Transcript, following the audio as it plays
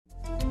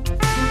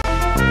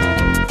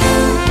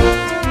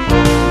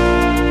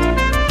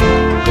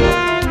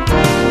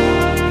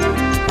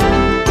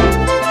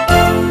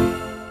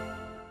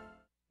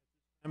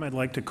I'd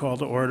like to call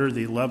to order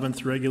the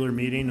 11th regular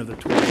meeting of the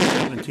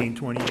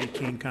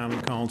 2017-2018 Common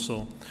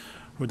Council.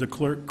 Would the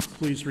clerk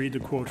please read the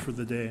quote for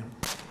the day?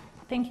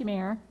 Thank you,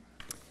 Mayor.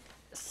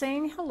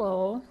 Saying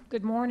hello,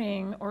 good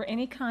morning, or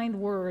any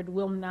kind word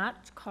will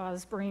not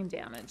cause brain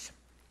damage.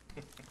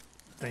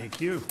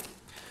 Thank you.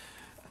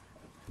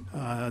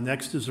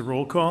 Next is a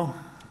roll call.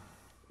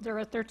 There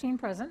are 13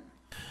 present.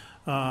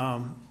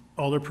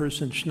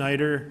 Alderperson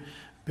Schneider,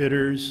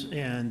 Bitters,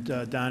 and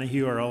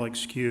Donahue are all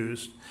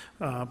excused.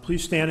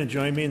 Please stand and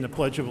join me in the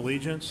Pledge of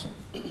Allegiance.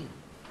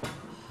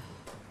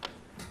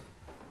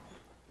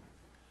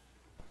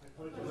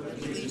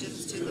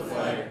 Allegiance to the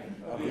flag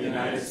of the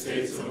United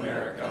States of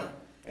America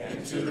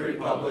and to the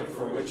republic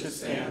for which it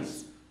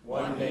stands,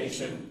 one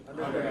nation,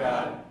 under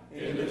God,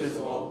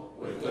 indivisible,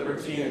 with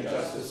liberty and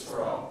justice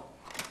for all.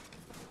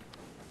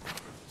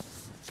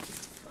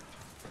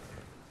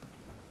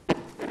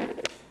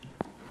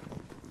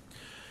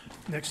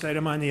 Next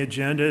item on the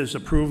agenda is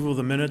approval of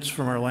the minutes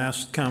from our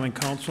last Common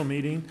Council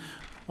meeting.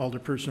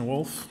 Alderperson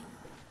Wolf.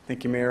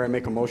 Thank you, Mayor. I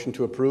make a motion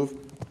to approve.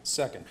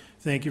 Second.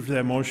 Thank you for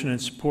that motion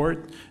and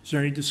support. Is there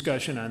any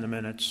discussion on the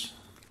minutes?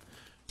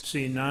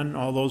 Seeing none,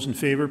 all those in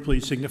favor,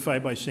 please signify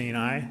by saying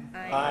aye.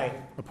 Aye.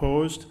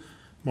 Opposed?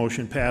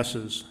 Motion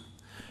passes.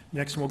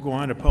 Next, we'll go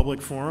on to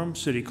public forum.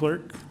 City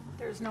Clerk.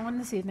 There's no one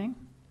this evening.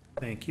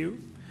 Thank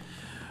you.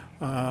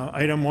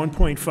 Item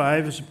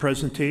 1.5 is a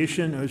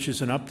presentation, which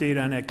is an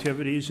update on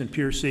activities and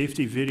peer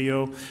safety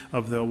video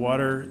of the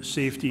Water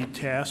Safety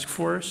Task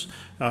Force.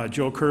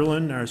 Joe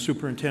Curlin, our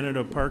Superintendent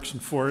of Parks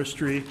and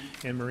Forestry,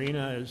 and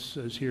Marina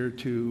is here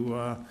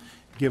to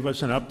give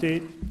us an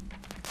update.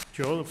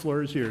 Joe, the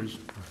floor is yours.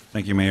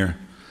 Thank you, Mayor.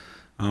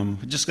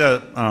 Just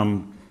got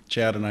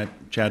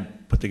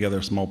Chad put together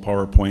a small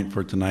PowerPoint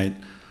for tonight.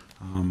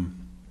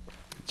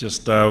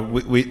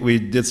 We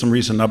did some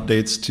recent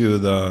updates to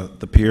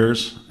the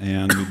piers,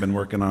 and we've been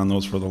working on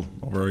those for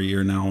over a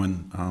year now,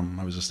 and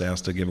I was just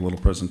asked to give a little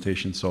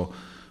presentation, so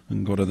we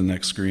can go to the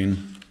next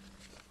screen.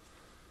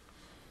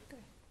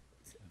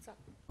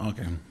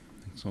 Okay,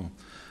 so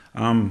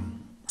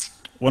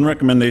one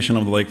recommendation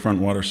of the Lakefront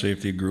Water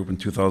Safety Group in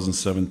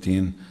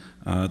 2017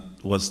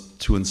 was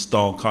to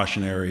install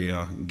cautionary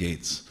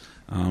gates.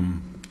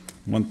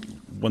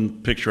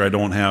 One picture I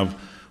don't have.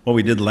 What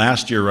we did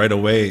last year right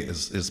away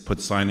is put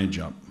signage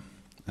up.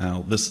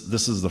 Now,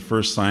 this is the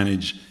first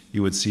signage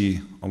you would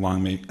see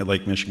along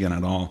Lake Michigan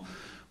at all.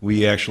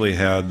 We actually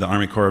had the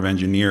Army Corps of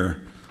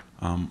Engineer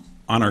on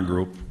our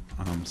group,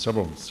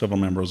 several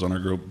members on our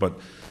group, but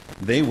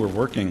they were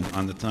working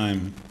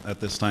at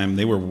this time,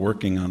 they were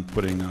working on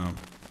putting a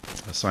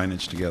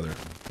signage together,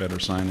 better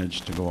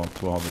signage to go out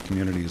to all the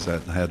communities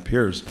that had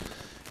piers.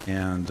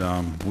 And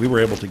we were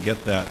able to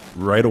get that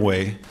right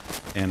away,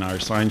 and our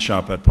sign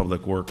shop at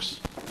Public Works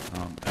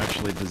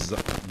actually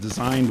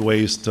designed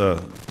ways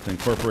to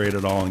incorporate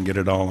it all and get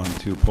it all on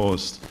 2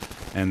 posts.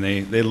 And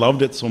they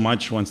loved it so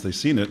much once they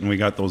seen it, and we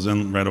got those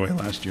in right away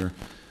last year.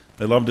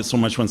 They loved it so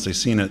much once they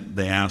seen it,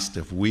 they asked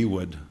if we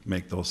would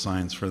make those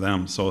signs for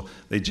them. So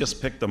they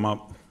just picked them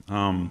up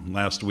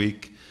last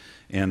week,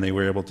 and they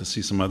were able to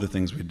see some other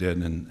things we did,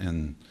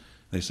 and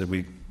they said,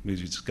 we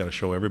just got to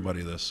show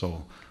everybody this.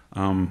 So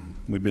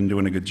we've been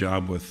doing a good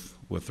job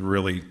with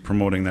really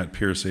promoting that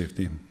pier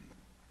safety.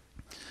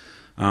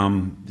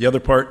 The other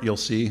part you'll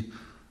see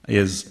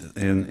is,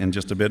 in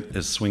just a bit,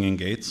 is swinging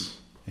gates.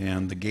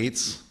 And the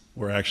gates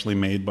were actually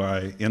made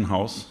by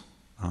in-house,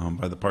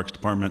 by the Parks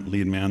Department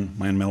lead man,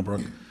 Ryan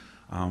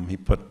Melbrook. He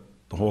put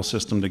the whole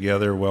system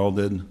together,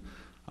 welded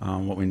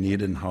what we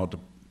needed and how to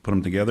put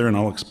them together, and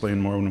I'll explain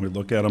more when we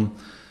look at them.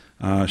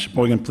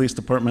 Sheboygan Police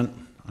Department,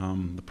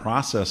 the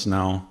process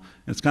now,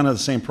 it's kind of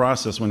the same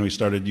process when we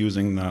started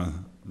using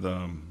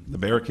the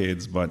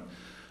barricades, but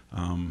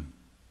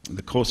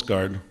the Coast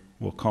Guard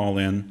will call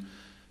in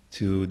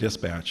to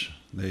dispatch.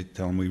 They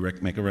tell them we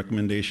make a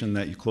recommendation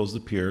that you close the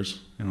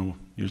piers,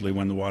 usually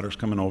when the water's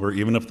coming over.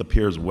 Even if the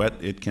pier is wet,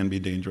 it can be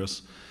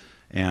dangerous.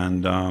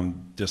 And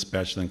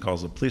dispatch then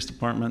calls the police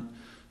department.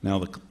 Now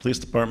the police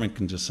department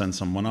can just send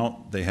someone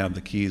out. They have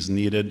the keys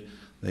needed.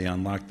 They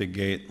unlock the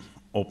gate,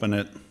 open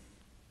it,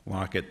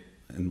 lock it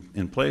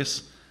in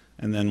place,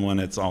 and then when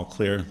it's all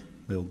clear,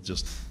 they'll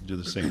just do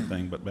the same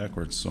thing but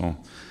backwards.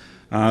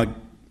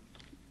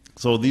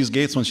 So these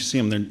gates, once you see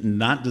them, they're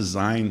not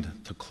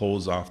designed to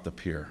close off the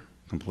pier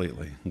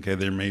completely. Okay,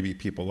 there may be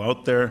people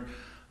out there.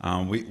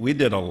 We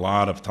did a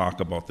lot of talk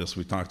about this.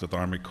 We talked with the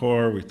Army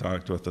Corps, we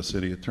talked with the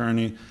city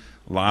attorney,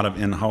 a lot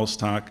of in-house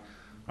talk.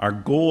 Our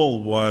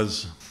goal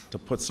was to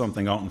put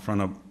something out in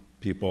front of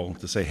people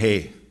to say,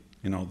 hey,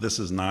 this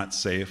is not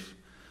safe.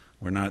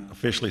 We're not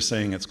officially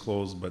saying it's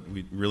closed, but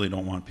we really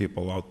don't want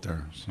people out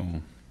there. So,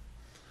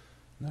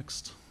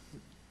 next.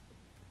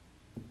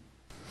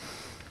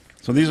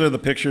 So these are the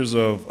pictures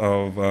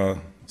of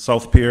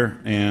South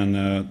Pier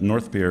and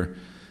North Pier.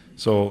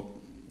 So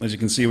as you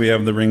can see, we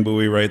have the ring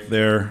buoy right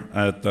there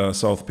at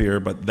South Pier,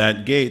 but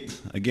that gate,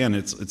 again,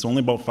 it's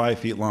only about 5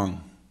 feet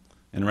long.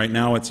 And right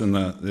now it's in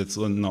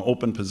the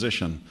open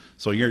position.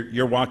 So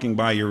you're walking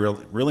by, you're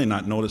really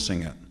not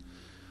noticing it.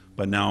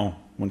 But now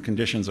When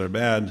conditions are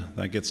bad,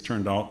 that gets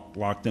turned out,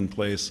 locked in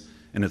place,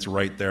 and it's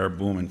right there,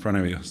 boom, in front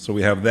of you. So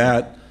we have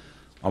that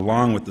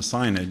along with the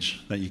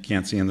signage that you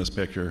can't see in this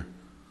picture.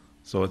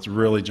 So it's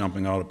really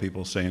jumping out at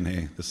people saying,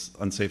 hey, this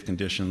unsafe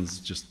conditions,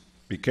 just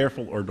be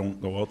careful or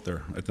don't go out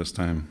there at this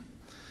time.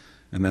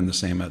 And then the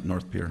same at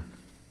North Pier.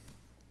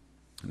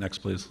 Next,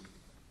 please.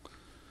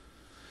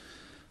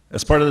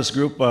 As part of this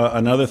group,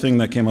 another thing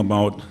that came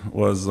about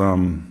was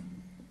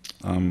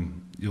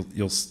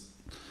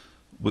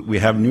we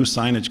have new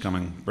signage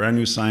coming, brand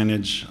new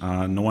signage.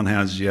 No one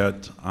has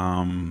yet.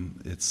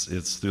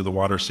 It's through the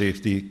Water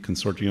Safety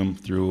Consortium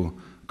through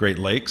Great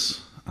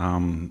Lakes.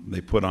 They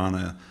put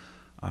on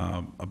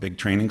a big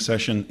training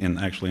session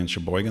actually in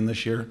Sheboygan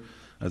this year.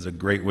 That's a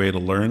great way to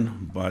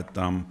learn. But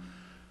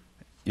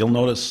you'll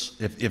notice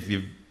if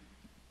you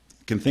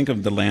can think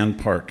of the land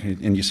park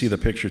and you see the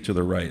picture to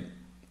the right,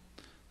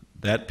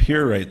 that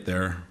pier right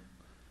there,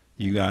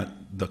 you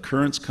got the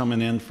currents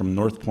coming in from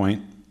North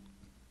Point,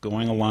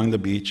 going along the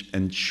beach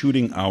and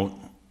shooting out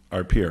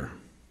our pier.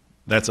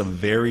 That's a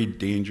very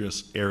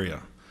dangerous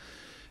area.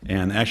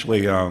 And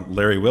actually,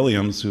 Larry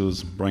Williams,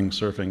 who's bringing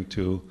surfing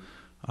to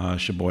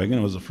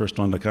Sheboygan, was the first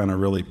one to kind of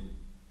really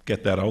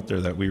get that out there,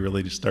 that we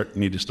really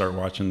need to start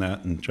watching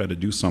that and try to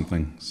do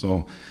something.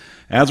 So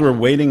as we're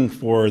waiting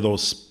for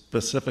those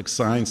specific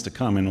signs to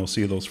come, and we'll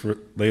see those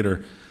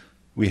later,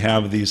 we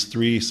have these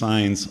 3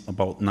 signs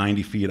about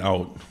 90 feet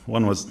out.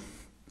 One was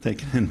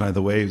taken in by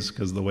the waves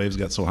because the waves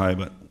got so high,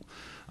 but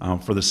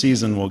for the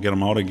season, we'll get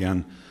them out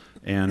again.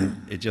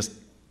 And it just,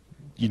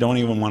 you don't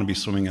even want to be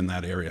swimming in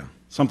that area.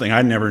 Something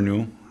I never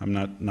knew. I'm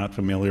not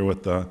familiar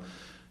with the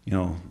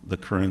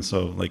currents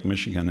of Lake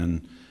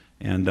Michigan.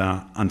 And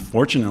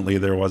unfortunately,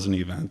 there was an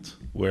event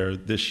where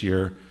this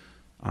year,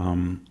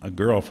 a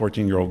girl, a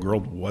 14-year-old girl,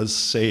 was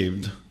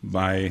saved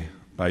by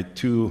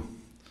 3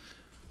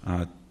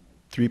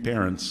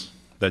 parents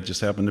that just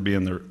happened to be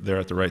there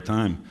at the right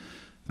time.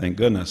 Thank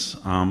goodness.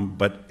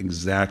 But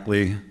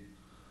exactly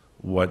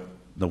what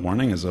the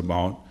warning is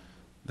about,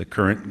 the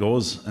current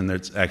goes, and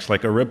it acts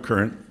like a rib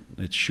current.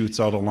 It shoots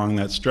out along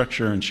that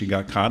structure, and she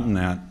got caught in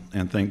that.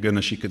 And thank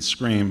goodness she could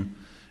scream.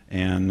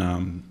 And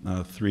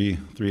three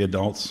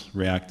adults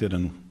reacted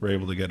and were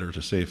able to get her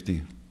to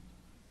safety.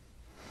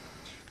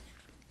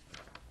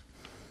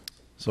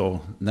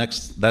 So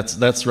next,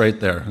 that's right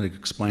there. It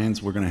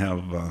explains we're going to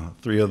have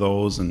 3 of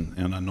those and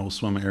a no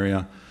swim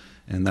area,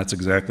 and that's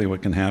exactly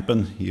what can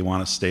happen. You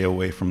want to stay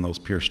away from those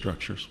pier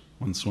structures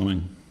when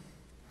swimming.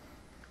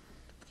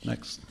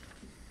 Next.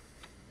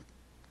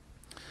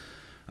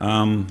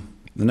 The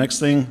next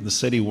thing, the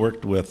city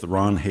worked with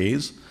Ron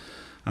Hayes.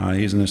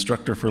 He's an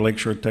instructor for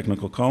Lakeshore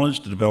Technical College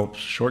to develop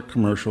short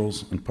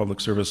commercials and public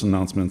service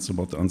announcements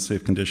about the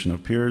unsafe condition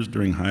of piers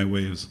during high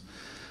waves.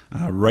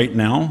 Right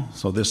now,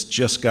 so this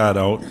just got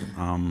out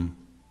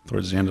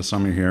towards the end of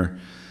summer here.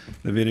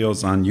 The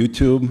video's on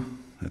YouTube,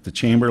 at the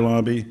Chamber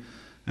lobby,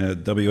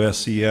 at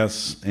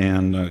WSCS,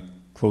 and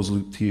closed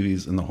loop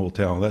TVs in the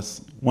hotel. That's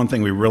one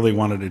thing we really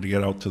wanted to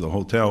get out to the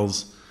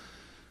hotels.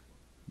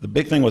 The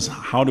big thing was,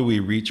 how do we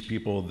reach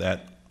people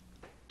that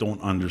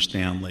don't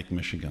understand Lake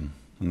Michigan?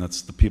 And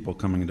that's the people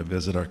coming to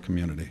visit our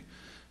community.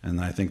 And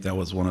I think that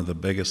was one of the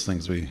biggest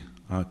things we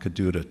could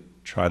do to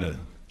try to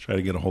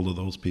get a hold of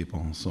those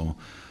people. So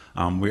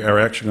we are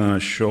actually going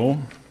to show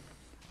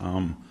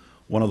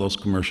one of those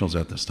commercials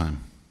at this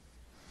time.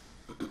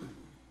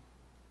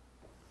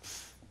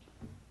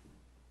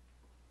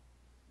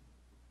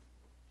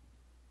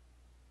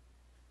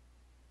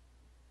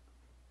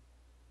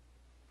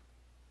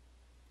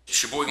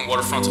 Sheboygan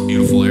Waterfront's a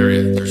beautiful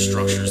area. There's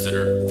structures that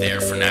are there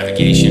for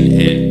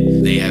navigation,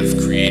 and they have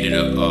created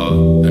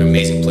an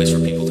amazing place for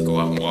people to go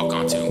out and walk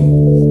onto.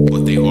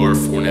 But they are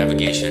for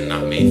navigation and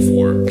not made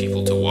for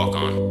people to walk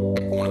on.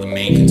 One of the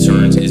main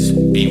concerns is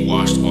being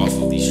washed off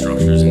of these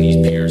structures and these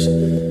piers.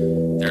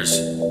 There's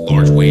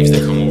large waves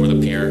that come over the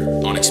pier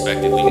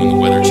unexpectedly when the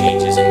weather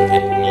changes,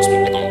 and most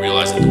people don't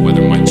realize that the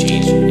weather might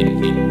change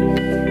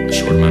in a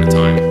short amount of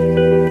time.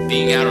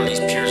 Being out on these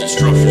piers and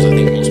structures, I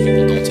think most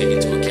people don't take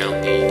into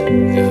account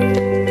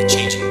the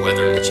changing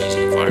weather and the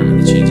changing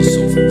environment that changes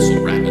so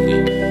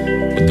rapidly.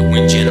 With the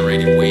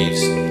wind-generated waves,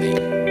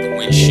 the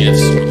wind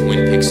shifts, or the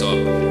wind picks up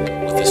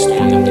with the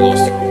storm that blows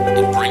through.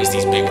 It brings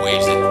these big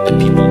waves that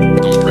people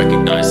don't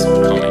recognize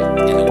coming,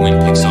 and the wind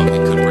picks up.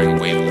 It could bring a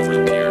wave over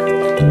the pier.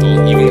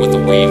 And even with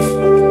the wave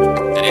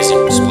that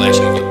isn't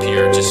splashing over the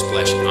pier, just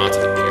splashing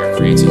onto the pier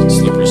creates a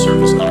slippery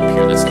surface on a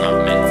pier that's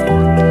not meant for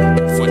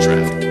foot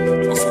traffic.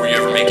 Before you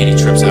ever make any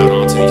trips out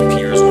onto these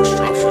piers or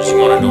structures, you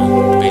want to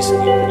know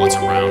basically what's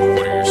around,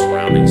 what are your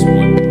surroundings,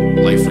 what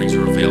life rings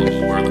are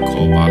available, where are the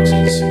call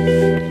boxes,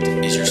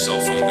 is your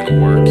cell phone going to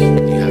work, do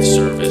you have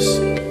service,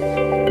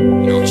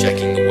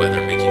 checking the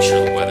weather, making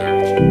sure the weather,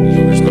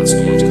 there's not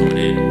storms coming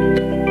in.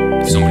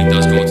 If somebody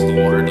does go into the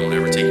water, don't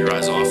ever take your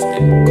eyes off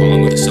and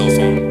calling with a cell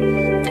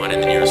phone,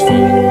 finding the nearest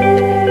phone,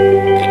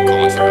 and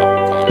calling for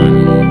help, calling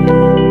 911.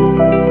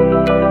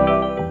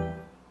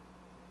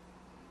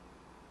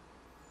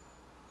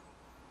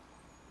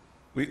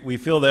 We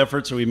feel the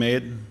efforts that we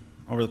made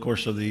over the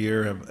course of the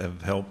year,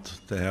 have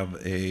helped to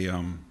have a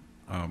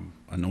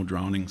no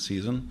drowning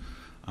season.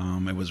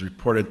 It was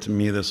reported to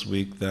me this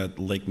week that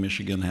Lake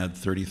Michigan had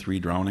 33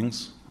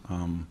 drownings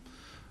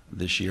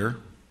this year.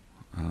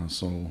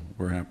 So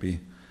we're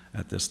happy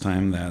at this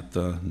time that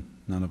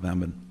none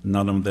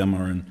of them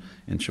are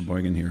in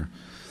Sheboygan here.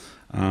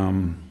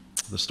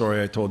 The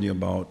story I told you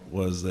about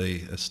was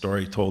a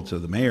story told to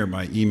the mayor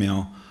by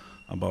email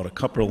about a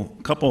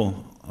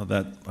couple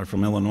that are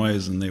from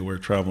Illinois, and they were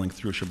traveling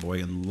through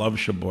Sheboygan, love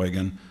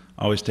Sheboygan,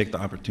 always take the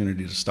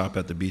opportunity to stop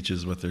at the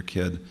beaches with their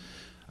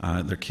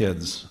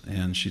kids,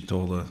 and she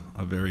told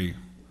a very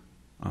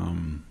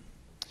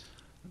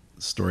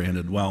story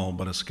ended well,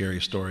 but a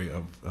scary story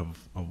of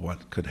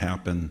what could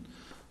happen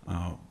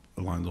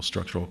along those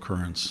structural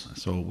currents.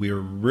 So we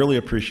are really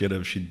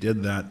appreciative she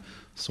did that,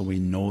 so we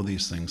know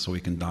these things, so we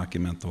can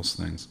document those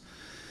things.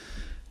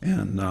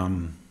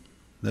 And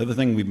the other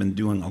thing we've been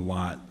doing a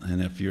lot, and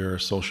if you're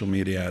social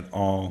media at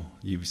all,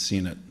 you've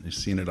seen it. You've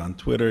seen it on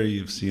Twitter,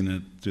 you've seen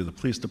it through the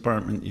police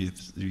department,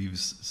 you've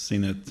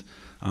seen it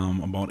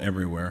about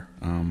everywhere.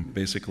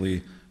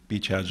 Basically,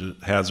 beach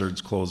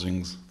hazards,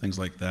 closings, things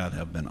like that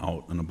have been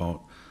out and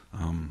about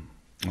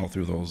all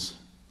through those.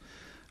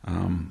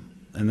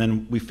 And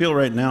then we feel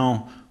right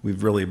now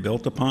we've really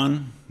built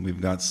upon.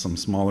 We've got some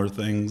smaller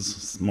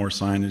things, more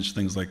signage,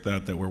 things like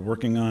that we're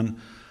working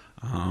on.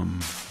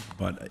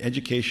 But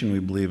education, we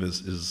believe,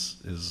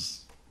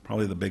 is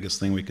probably the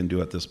biggest thing we can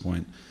do at this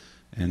point.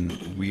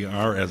 And we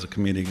are, as a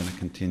committee, going to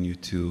continue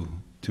to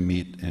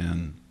meet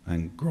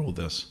and grow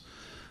this.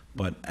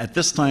 But at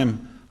this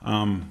time,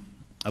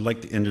 I'd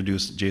like to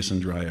introduce Jason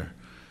Dreyer.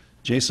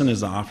 Jason is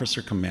the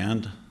Officer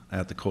Command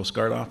at the Coast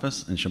Guard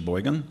office in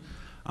Sheboygan.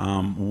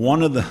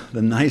 One of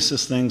the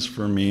nicest things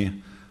for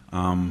me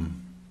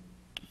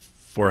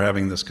for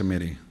having this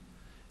committee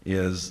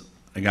is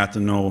I got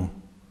to know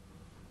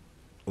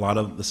a lot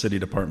of the city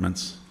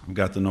departments. I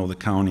got to know the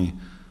county.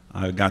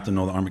 I got to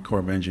know the Army Corps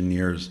of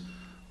Engineers.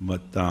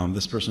 But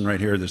this person right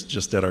here that's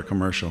just at our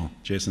commercial,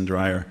 Jason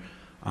Dreyer,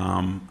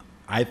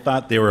 I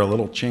thought they were a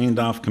little chained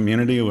off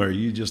community where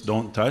you just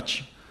don't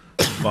touch,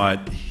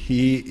 but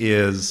he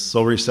is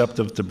so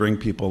receptive to bring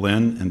people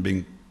in and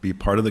be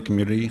part of the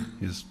community.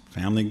 His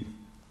family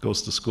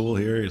goes to school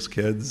here, his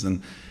kids,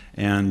 and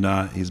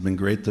he's been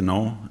great to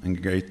know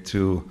and great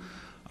to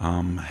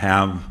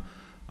have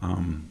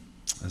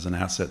as an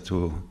asset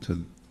to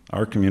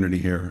our community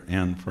here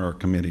and for our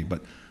committee.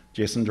 But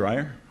Jason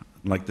Dreyer,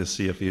 I'd like to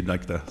see if you'd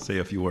like to say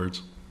a few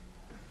words.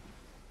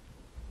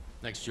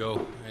 Thanks,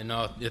 Joe, and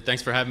yeah,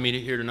 thanks for having me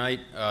here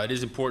tonight. It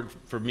is important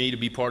for me to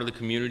be part of the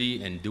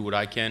community and do what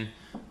I can.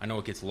 I know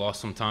it gets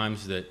lost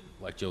sometimes that,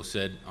 like Joe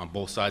said, on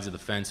both sides of the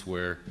fence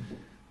where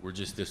we're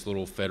just this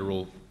little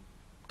federal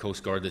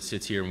Coast Guard that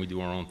sits here and we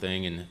do our own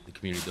thing and the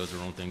community does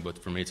their own thing, but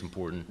for me it's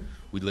important.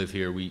 We live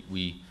here, we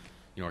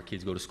you know, our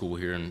kids go to school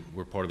here and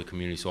we're part of the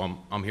community, so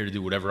I'm here to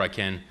do whatever I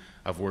can.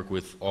 I've worked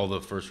with all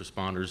the first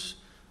responders.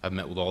 I've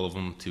met with all of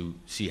them to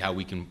see how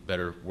we can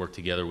better work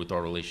together with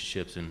our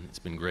relationships, and it's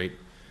been great.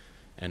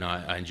 And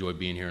I enjoy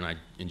being here, and I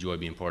enjoy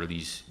being part of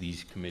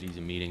these committees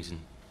and meetings, and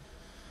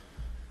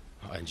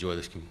I enjoy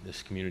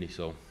this community.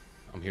 So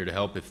I'm here to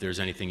help. If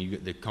there's anything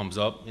that comes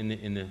up in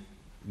the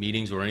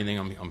meetings or anything,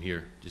 I'm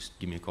here. Just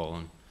give me a call,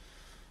 and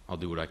I'll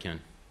do what I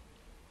can.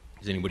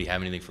 Does anybody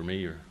have anything for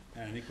me? Or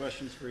Any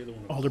questions for either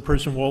one of us?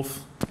 Alderperson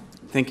Wolf.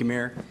 Thank you,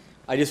 Mayor.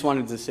 I just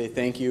wanted to say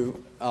thank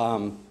you.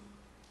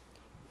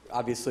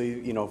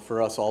 Obviously, you know,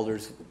 for us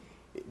alders,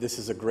 this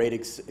is a great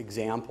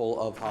example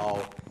of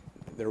how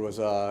there was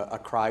a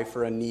cry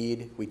for a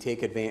need. We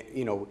take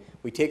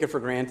we take it for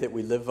granted.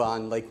 We live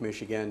on Lake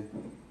Michigan.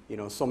 You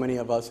know, so many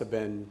of us have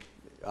been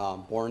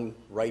born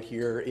right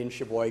here in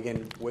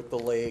Sheboygan with the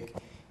lake,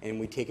 and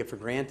we take it for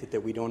granted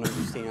that we don't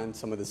understand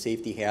some of the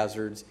safety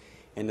hazards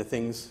and the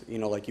things, you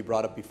know, like you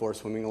brought up before,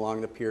 swimming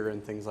along the pier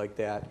and things like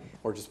that,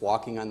 or just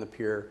walking on the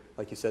pier.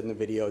 Like you said in the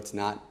video, it's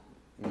not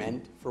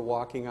meant for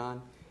walking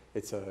on.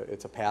 It's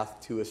a path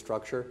to a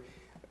structure.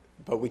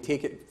 But we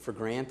take it for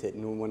granted,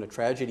 and when a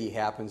tragedy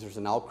happens, there's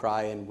an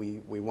outcry, and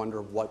we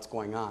wonder what's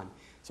going on.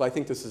 So I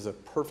think this is a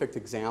perfect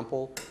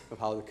example of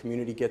how the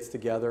community gets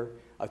together,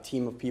 a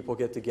team of people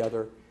get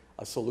together,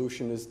 a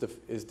solution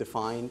is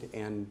defined,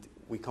 and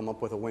we come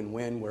up with a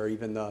win-win where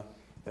even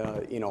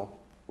you know,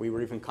 we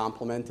were even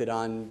complimented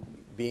on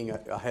being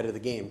ahead of the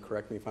game,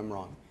 correct me if I'm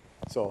wrong.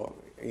 So,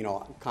 you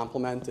know,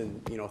 compliment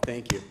and, you know,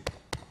 thank you.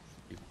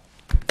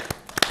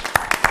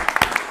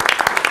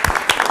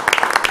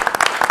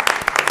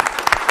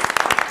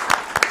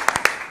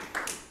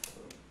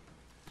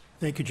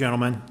 Thank you,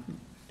 gentlemen.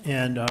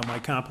 And my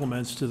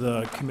compliments to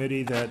the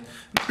committee that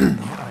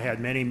I had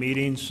many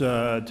meetings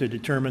to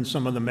determine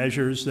some of the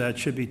measures that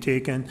should be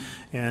taken,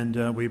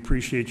 and we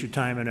appreciate your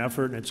time and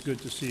effort, and it's good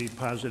to see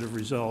positive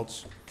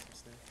results.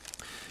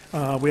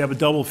 We have a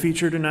double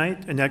feature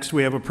tonight, and next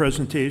we have a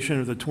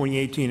presentation of the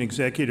 2018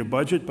 executive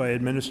budget by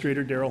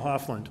Administrator Darrell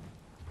Hoffland.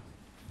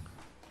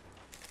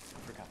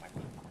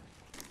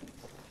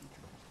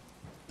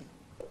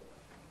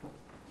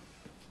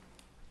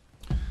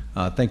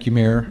 Thank you,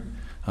 Mayor.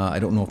 I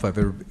don't know if I've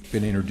ever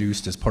been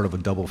introduced as part of a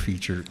double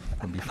feature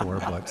before,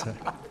 but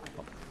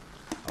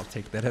I'll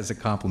take that as a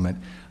compliment.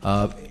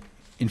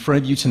 In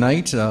front of you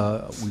tonight,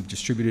 we've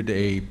distributed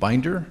a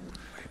binder,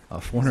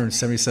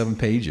 477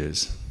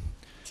 pages.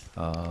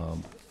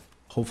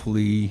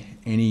 Hopefully,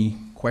 any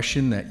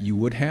question that you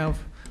would have,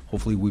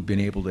 hopefully we've been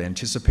able to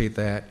anticipate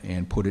that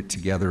and put it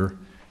together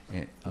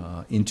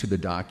into the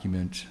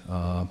document.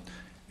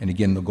 And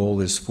again, the goal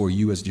is for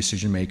you as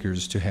decision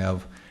makers to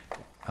have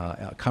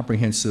a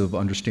comprehensive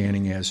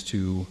understanding as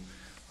to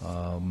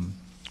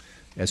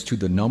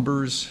the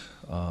numbers,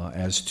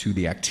 as to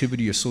the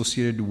activity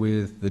associated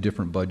with the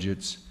different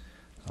budgets,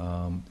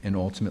 and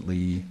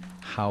ultimately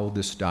how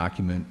this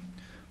document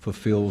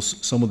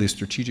fulfills some of the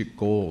strategic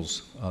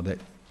goals that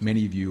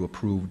many of you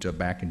approved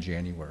back in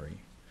January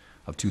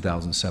of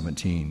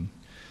 2017.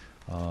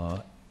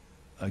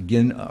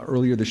 Again,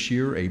 earlier this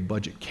year, a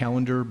budget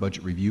calendar,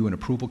 budget review and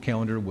approval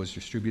calendar was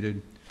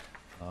distributed.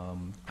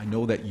 I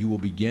know that you will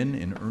begin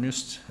in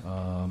earnest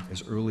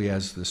as early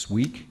as this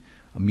week,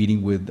 a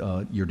meeting with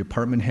your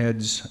department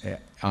heads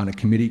on a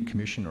committee,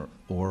 commission,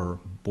 or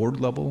board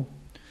level.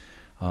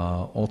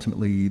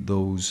 Ultimately,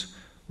 those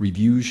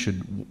reviews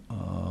should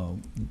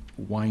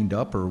wind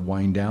up or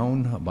wind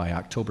down by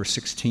October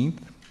 16th,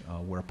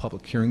 where a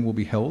public hearing will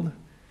be held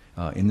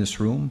in this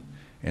room,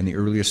 and the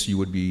earliest you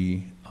would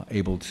be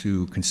able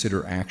to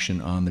consider action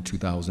on the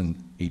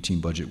 2018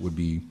 budget would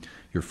be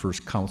your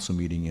first council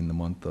meeting in the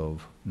month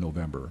of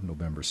November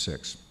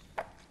 6th.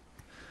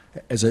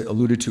 As I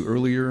alluded to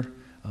earlier,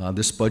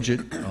 this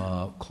budget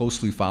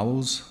closely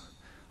follows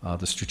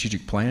the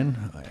strategic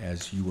plan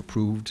as you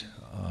approved,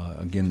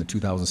 again, the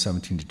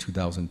 2017 to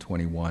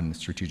 2021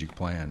 strategic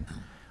plan.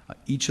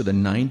 Each of the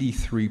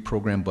 93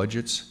 program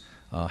budgets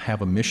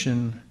have a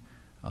mission,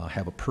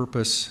 have a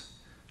purpose,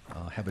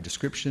 have a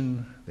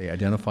description. They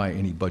identify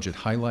any budget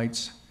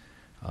highlights.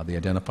 They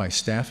identify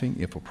staffing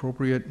if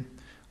appropriate.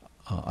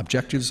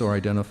 Objectives are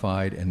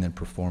identified, and then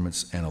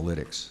performance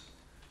analytics.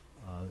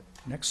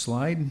 Next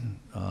slide.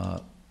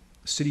 The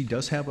city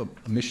does have a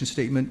mission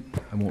statement.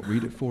 I won't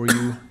read it for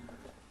you.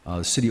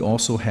 The city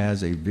also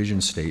has a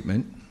vision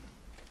statement.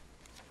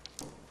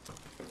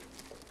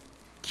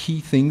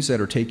 Key things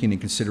that are taken in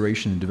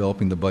consideration in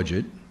developing the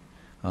budget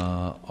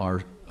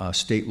are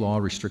state law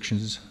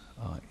restrictions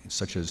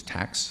such as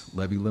tax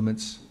levy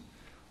limits.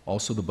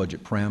 Also, the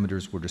budget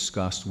parameters were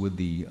discussed with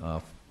the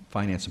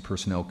Finance and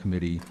Personnel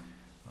Committee,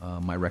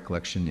 my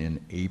recollection, in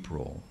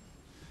April.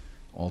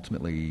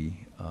 Ultimately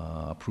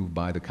approved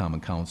by the Common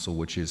Council,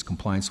 which is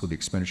compliance with the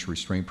expenditure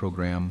restraint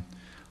program,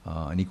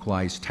 an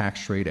equalized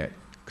tax rate at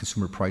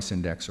consumer price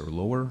index or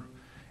lower,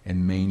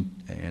 and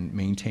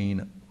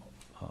maintain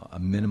a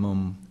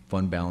minimum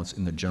fund balance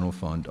in the general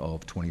fund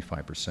of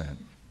 25%.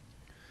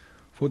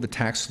 For the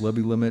tax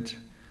levy limit,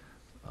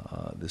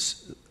 the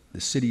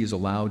city is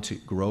allowed to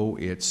grow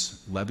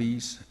its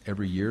levies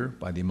every year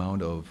by the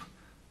amount of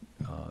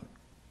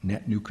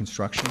net new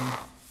construction.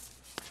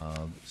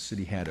 The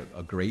city had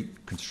a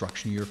great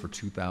construction year for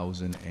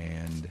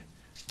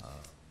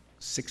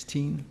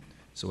 2016.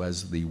 So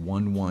as the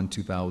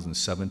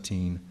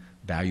 1/1/2017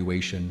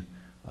 valuation,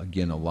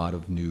 again, a lot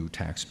of new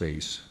tax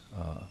base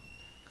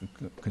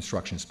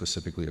construction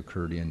specifically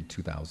occurred in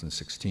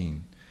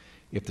 2016.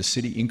 If the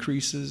city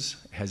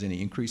has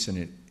any increase in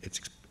its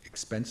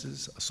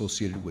expenses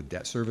associated with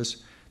debt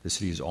service, the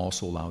city is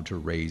also allowed to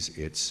raise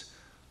its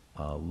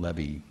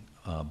levy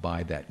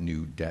by that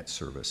new debt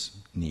service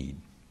need.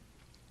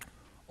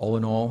 All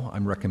in all,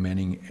 I'm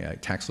recommending a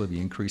tax levy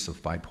increase of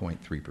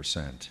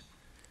 5.3%.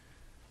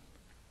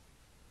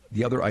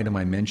 The other item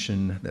I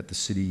mentioned that the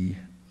city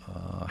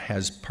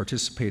has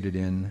participated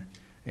in,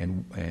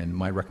 and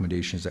my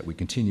recommendation is that we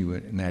continue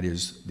it, and that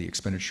is the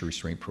expenditure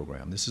restraint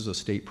program. This is a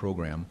state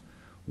program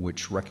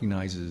which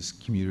recognizes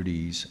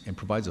communities and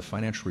provides a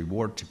financial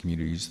reward to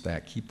communities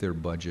that keep their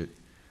budget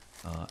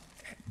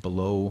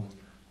below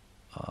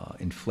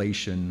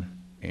inflation,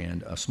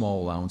 and a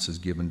small allowance is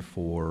given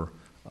for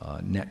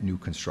net new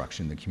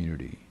construction in the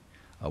community.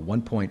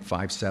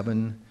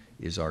 1.57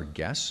 is our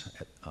guess.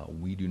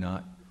 We do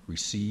not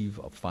receive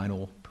a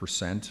final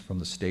percent from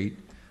the state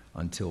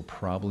until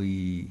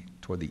probably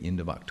toward the end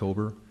of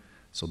October.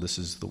 So this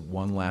is the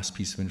one last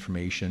piece of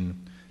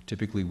information.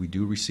 Typically, we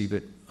do receive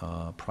it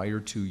prior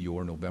to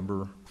your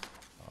November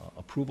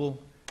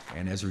approval,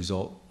 and as a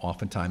result,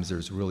 oftentimes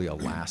there's really a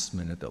last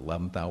minute, the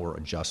 11th hour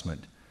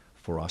adjustment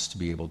for us to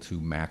be able to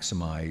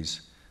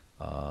maximize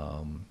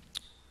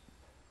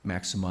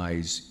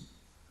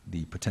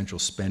the potential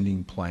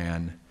spending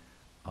plan,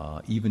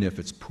 even if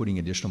it's putting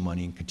additional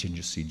money in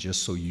contingency,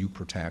 just so you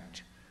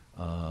protect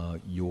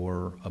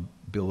your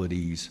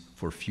abilities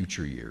for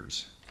future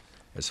years,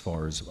 as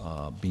far as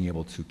being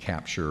able to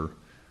capture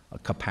a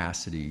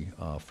capacity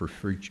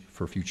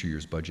for future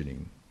years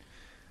budgeting.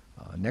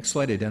 Next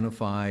slide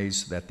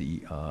identifies that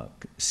the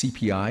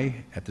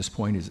CPI at this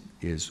point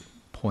is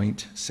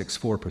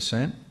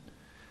 0.64%.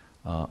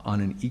 On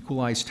an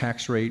equalized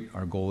tax rate,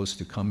 our goal is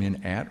to come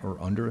in at or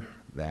under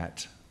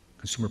that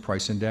consumer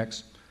price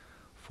index.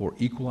 For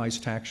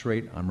equalized tax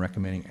rate, I'm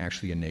recommending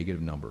actually a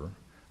negative number,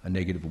 a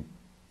negative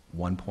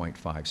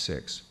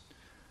 1.56.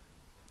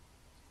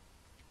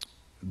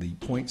 The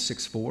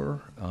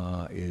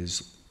 0.64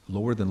 is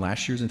lower than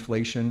last year's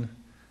inflation.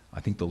 I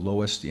think the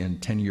lowest in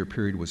 10-year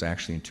period was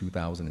actually in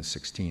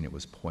 2016. It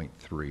was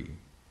 0.3.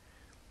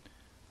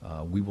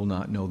 We will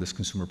not know this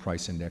consumer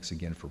price index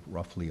again for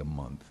roughly a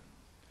month.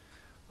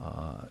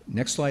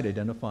 Next slide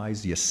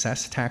identifies the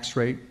assessed tax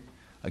rate.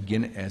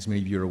 Again, as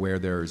many of you are aware,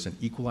 there is an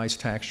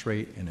equalized tax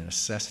rate and an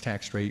assessed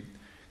tax rate.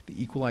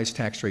 The equalized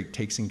tax rate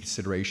takes in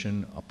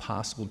consideration a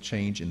possible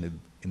change in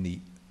the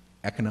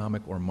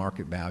economic or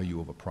market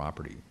value of a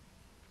property.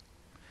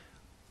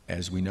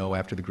 As we know,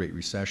 after the Great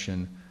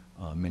Recession,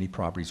 many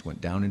properties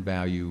went down in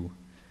value.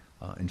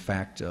 In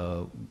fact,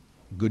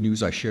 good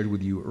news I shared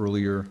with you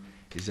earlier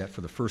is that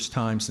for the first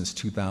time since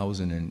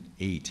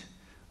 2008,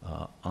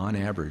 on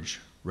average,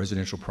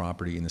 residential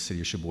property in the city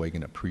of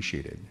Sheboygan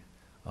appreciated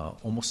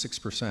almost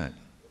 6%,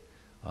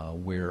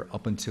 where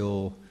up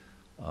until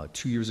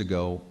 2 years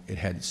ago, it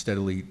had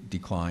steadily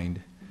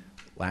declined.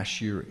 Last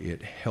year,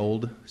 it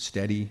held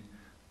steady,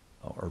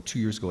 or 2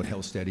 years ago, it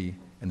held steady,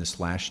 and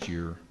this last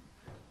year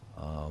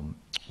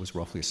was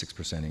roughly a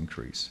 6%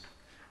 increase.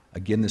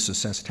 Again, this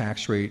assessed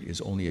tax rate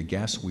is only a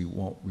guess. We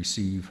won't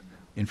receive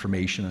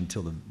information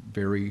until the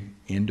very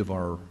end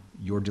of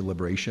your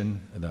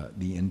deliberation,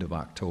 the end of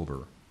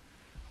October.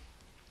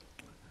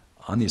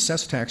 On the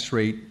assessed tax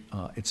rate,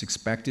 it's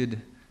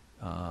expected,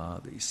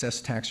 the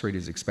assessed tax rate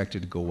is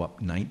expected to go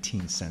up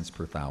 19 cents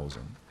per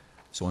thousand.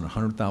 So on a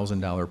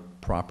 $100,000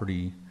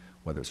 property,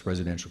 whether it's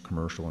residential,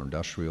 commercial, or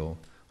industrial,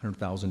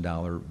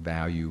 $100,000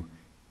 value,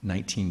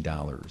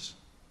 $19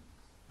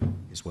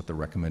 is what the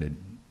recommended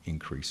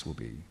increase will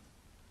be.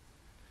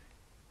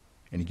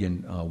 And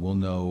again, we'll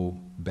know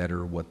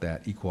better what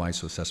that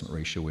equalized to assessment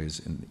ratio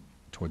is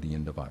toward the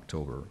end of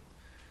October.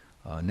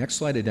 Next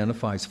slide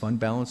identifies fund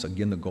balance.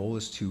 Again, the goal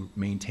is to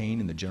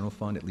maintain in the general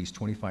fund at least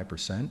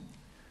 25%.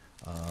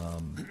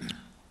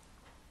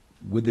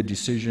 With the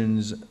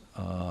decisions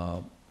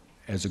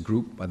as a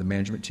group by the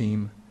management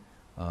team,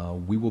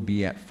 we will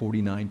be at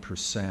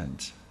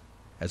 49%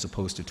 as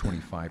opposed to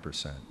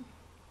 25%.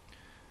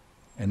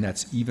 And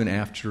that's even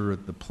after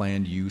the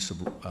planned use of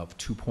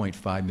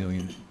 $2.5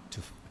 million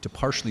to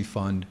partially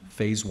fund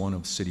phase 1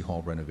 of City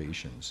Hall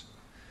renovations.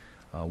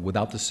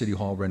 Without the City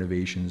Hall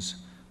renovations,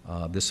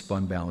 this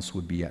fund balance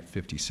would be at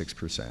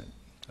 56%,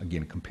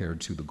 again,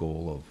 compared to the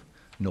goal of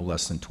no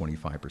less than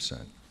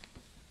 25%.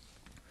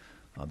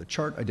 The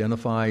chart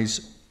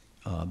identifies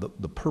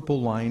the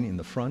purple line in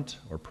the front,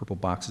 or purple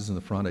boxes in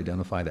the front,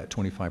 identify that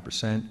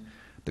 25%.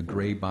 The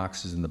gray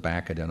boxes in the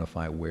back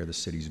identify where the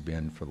city's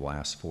been for the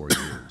last 4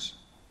 years.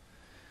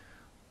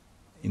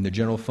 In the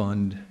general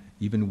fund,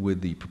 even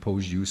with the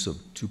proposed use of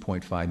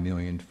 $2.5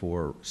 million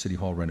for City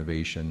Hall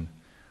renovation,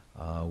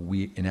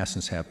 we, in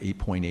essence, have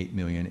 $8.8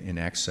 million in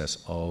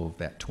excess of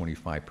that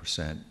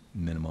 25%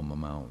 minimum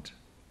amount.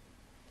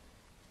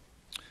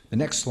 The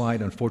next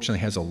slide, unfortunately,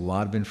 has a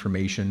lot of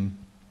information.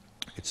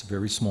 It's a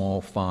very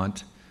small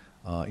font.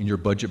 In your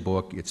budget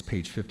book, it's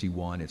page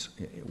 51. It's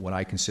what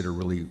I consider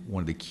really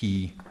one of the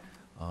key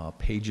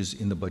pages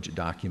in the budget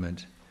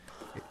document.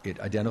 It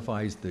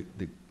identifies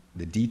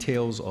the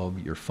details of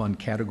your fund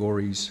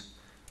categories,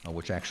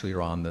 which actually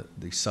are on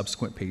the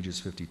subsequent pages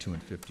 52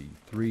 and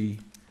 53.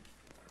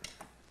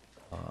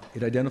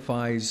 It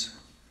identifies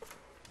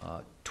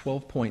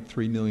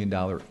 $12.3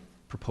 million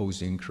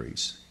proposed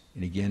increase.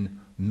 And again,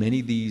 many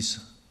of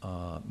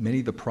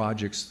the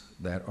projects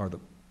that are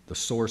the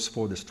source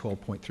for this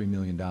 $12.3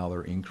 million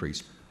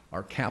increase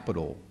are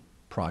capital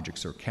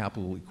projects or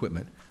capital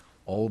equipment,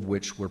 all of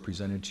which were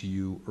presented to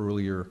you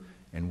earlier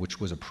and which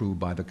was approved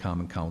by the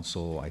Common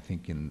Council, I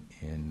think in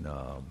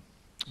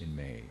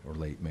May or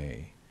late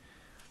May.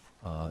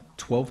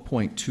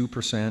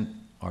 12.2%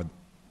 or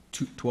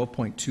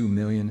 12.2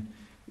 million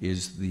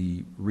is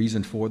the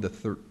reason for the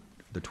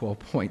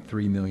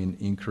 12.3 million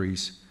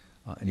increase.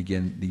 And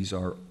again, these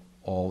are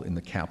all in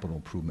the capital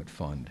improvement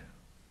fund.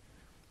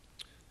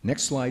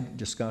 Next slide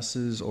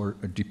discusses or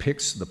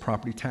depicts the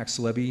property tax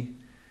levy.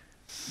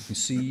 You can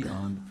see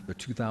on the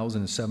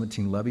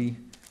 2017 levy,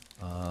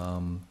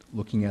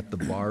 looking at the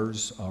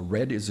bars,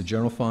 red is the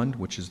general fund,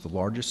 which is the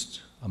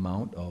largest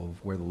amount of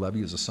where the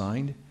levy is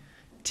assigned.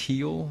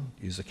 Teal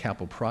is the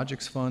capital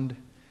projects fund,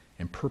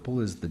 and purple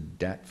is the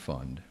debt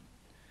fund.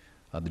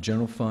 The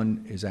general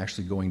fund is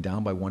actually going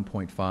down by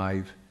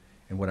 1.5,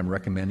 and what I'm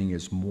recommending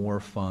is more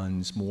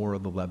funds, more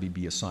of the levy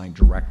be assigned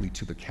directly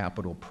to the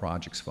capital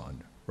projects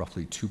fund,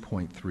 roughly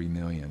 2.3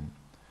 million.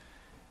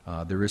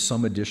 There is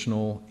some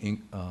additional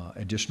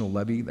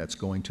levy that's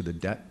going to the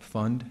debt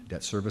fund,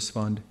 debt service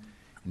fund,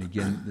 and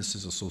again, this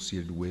is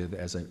associated with,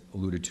 as I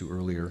alluded to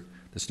earlier,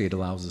 the state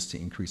allows us to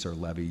increase our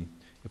levy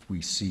if we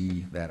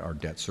see that our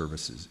debt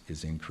service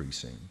is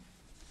increasing.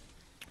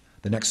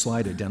 The next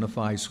slide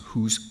identifies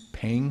who's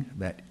paying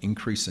that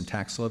increase in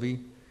tax levy.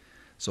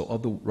 So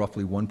of the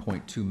roughly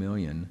 1.2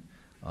 million,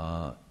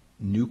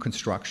 new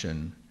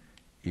construction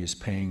is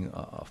paying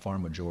a far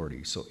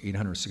majority, so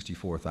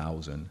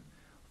 864,000.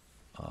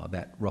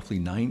 That roughly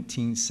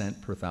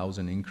 19-cent per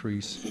thousand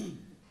increase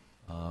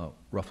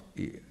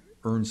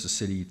earns the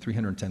city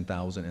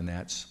 $310,000, and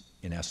that's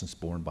in essence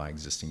borne by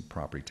existing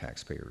property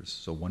taxpayers.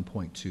 So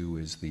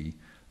 1.2 is the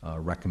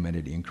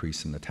recommended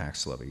increase in the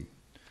tax levy.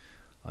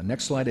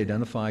 Next slide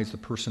identifies the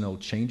personnel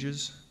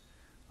changes.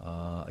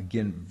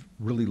 Again,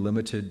 really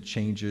limited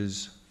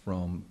changes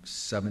from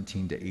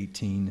 17 to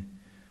 18.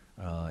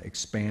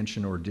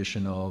 Expansion or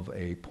addition of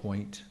a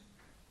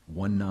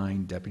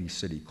 .19 deputy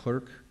city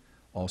clerk,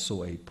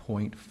 also a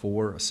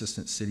 .4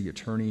 assistant city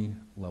attorney,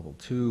 level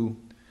 2.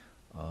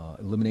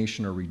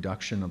 Elimination or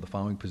reduction of the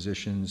following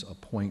positions: a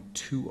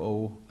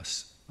 .20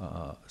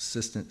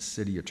 assistant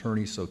city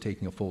attorney, so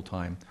taking a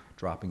full-time,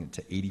 dropping it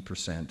to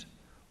 80%,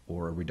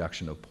 or a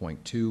reduction of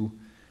 .2.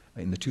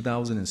 In the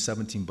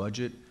 2017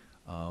 budget,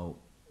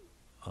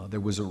 there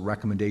was a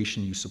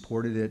recommendation, you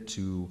supported it,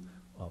 to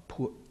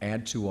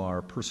add to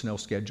our personnel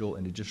schedule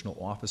an additional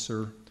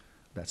officer.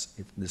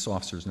 If this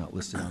officer is not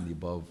listed on the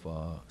above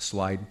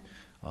slide.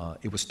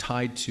 It was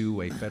tied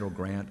to a federal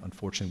grant.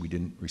 Unfortunately, we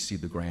didn't receive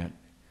the grant.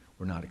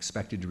 We're not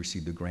expected to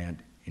receive the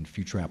grant in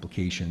future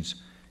applications,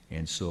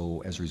 and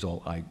so as a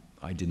result, I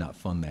did not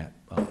fund that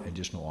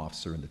additional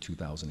officer in the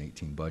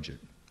 2018 budget.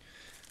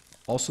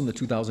 Also in the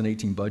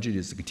 2018 budget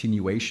is the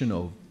continuation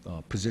of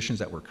positions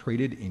that were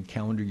created in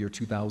calendar year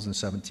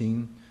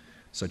 2017,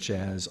 such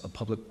as a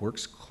public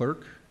works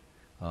clerk,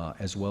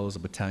 as well as a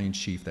battalion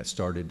chief that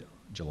started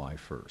July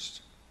 1st.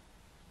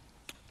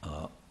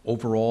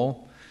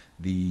 Overall,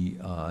 the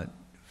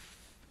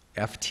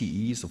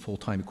FTEs, the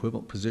full-time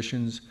equivalent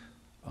positions,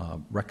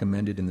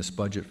 recommended in this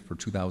budget for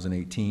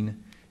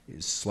 2018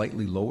 is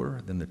slightly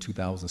lower than the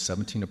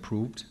 2017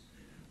 approved.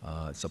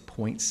 It's a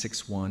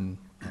 .61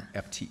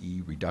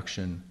 FTE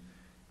reduction.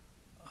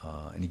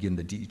 And again,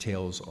 the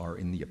details are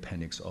in the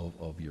appendix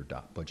of your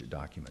budget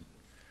document.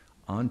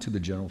 On to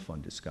the general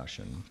fund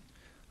discussion.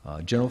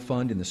 General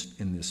fund in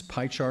this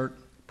pie chart,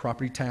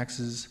 property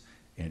taxes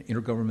and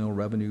intergovernmental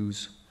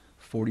revenues,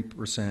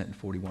 40% and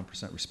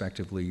 41%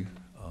 respectively,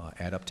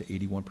 add up to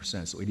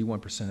 81%. So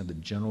 81% of the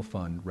general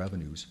fund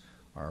revenues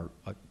are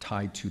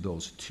tied to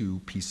those two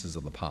pieces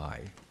of the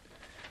pie.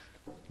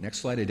 Next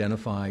slide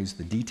identifies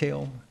the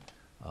detail.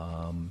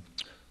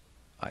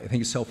 I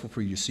think it's helpful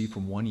for you to see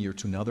from one year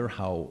to another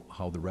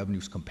how the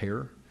revenues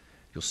compare.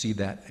 You'll see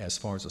that as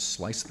far as a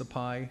slice of the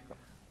pie,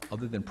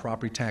 other than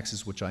property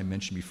taxes, which I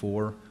mentioned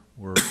before,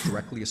 we're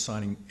directly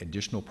assigning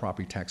additional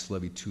property tax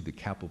levy to the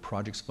capital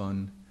projects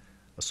fund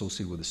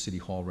associated with the city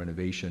hall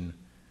renovation.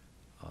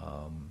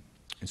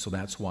 And so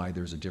that's why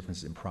there's a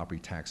difference in property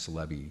tax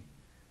levy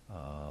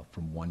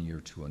from one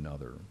year to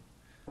another.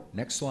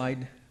 Next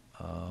slide.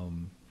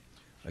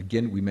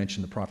 Again, we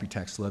mentioned the property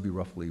tax levy,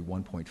 roughly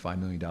 $1.5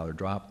 million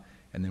drop,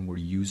 and then we're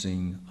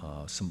using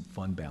some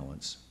fund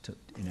balance to,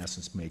 in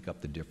essence, make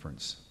up the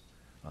difference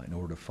in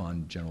order to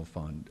fund general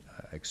fund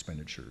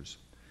expenditures.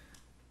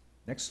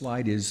 Next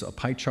slide is a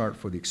pie chart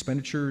for the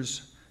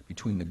expenditures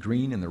between the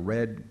green and the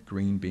red,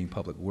 green being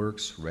public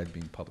works, red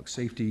being public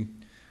safety.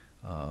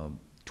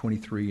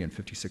 23 and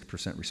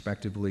 56%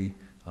 respectively,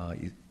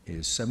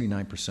 is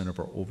 79% of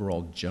our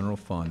overall general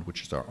fund,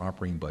 which is our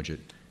operating budget.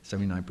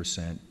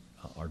 79%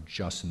 are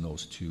just in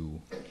those two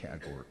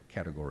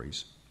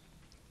categories.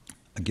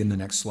 Again, the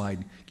next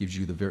slide gives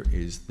you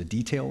the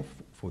detail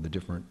for the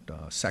different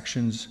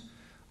sections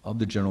of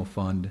the general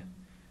fund.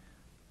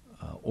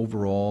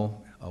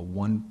 Overall, a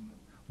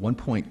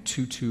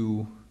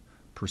 1.22%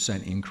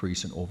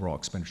 increase in overall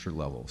expenditure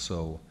level.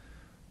 So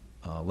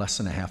less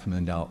than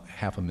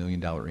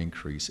 $500,000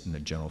 increase in the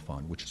general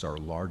fund, which is our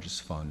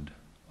largest fund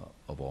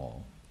of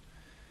all.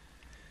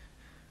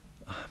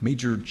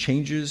 Major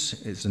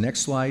changes is the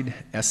next slide.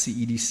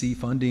 SCEDC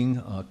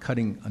funding,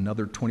 cutting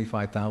another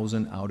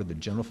 $25,000 out of the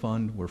general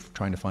fund. We're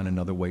trying to find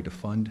another way to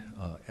fund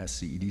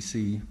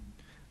SCEDC,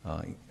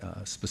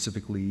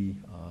 specifically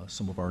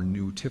some of our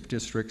new TIF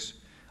districts.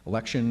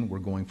 Election, we're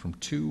going from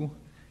 2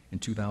 in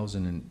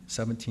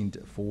 2017 to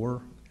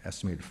 4,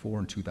 estimated 4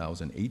 in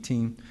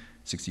 2018,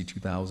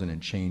 62,000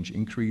 and change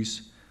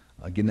increase.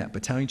 Again, that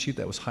battalion chief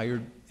that was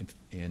hired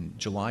in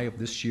July of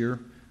this year,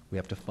 we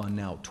have to fund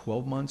now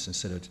 12 months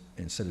instead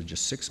of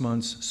just 6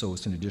 months, so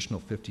it's an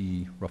additional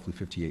roughly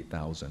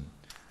 58,000.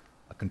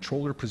 A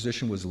controller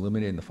position was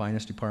eliminated in the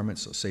finance department,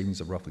 so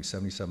savings of roughly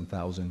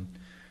 77,000.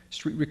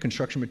 Street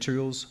reconstruction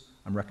materials,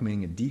 I'm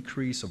recommending a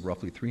decrease of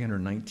roughly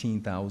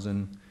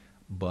 319,000,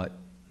 but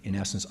in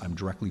essence, I'm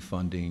directly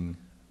funding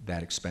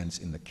that expense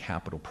in the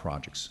capital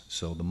projects.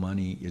 So the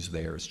money is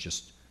there, it's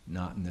just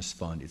not in this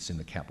fund, it's in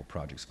the capital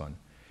projects fund.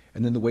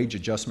 And then the wage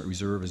adjustment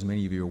reserve, as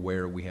many of you are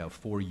aware, we have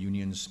 4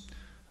 unions,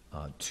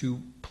 2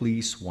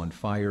 police, 1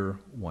 fire,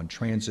 1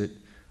 transit.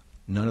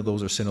 None of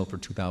those are settled for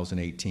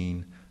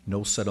 2018.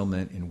 No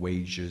settlement in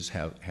wages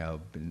have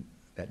been,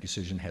 that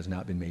decision has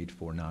not been made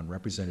for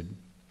non-represented.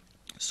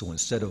 So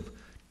instead of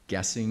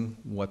guessing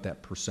what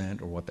that percent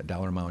or what that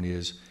dollar amount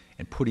is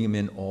and putting them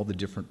in all the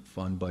different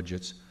fund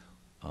budgets,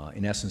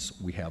 in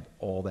essence, we have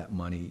all that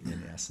money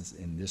in essence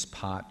in this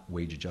pot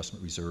wage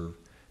adjustment reserve.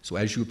 So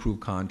as you approve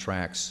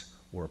contracts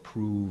or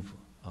approve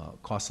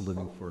cost of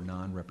living for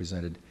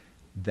non-represented,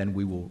 then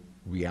we will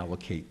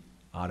reallocate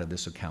out of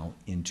this account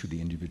into the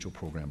individual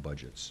program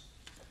budgets.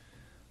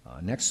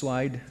 Next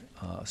slide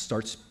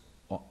starts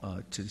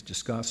to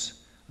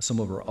discuss some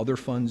of our other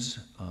funds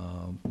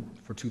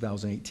for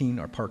 2018,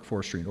 our Park,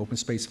 Forestry, and Open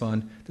Space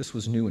Fund. This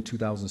was new in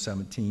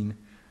 2017,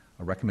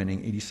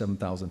 recommending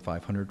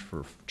 $87,500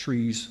 for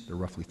trees. They're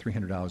roughly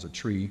 $300 a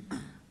tree,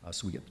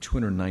 so we get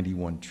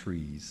 291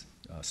 trees.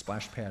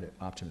 Splash pad at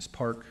Optimus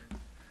Park.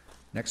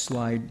 Next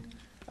slide.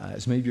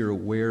 As many of you are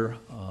aware,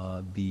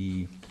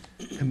 the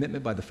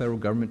commitment by the federal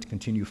government to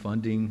continue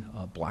funding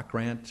block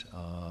grant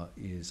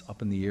is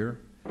up in the air.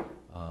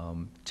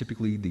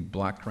 Typically, the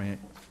block grant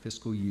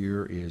fiscal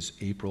year is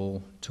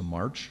April to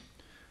March,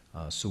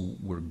 so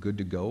we're good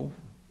to go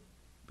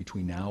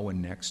between now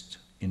and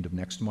end of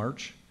next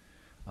March,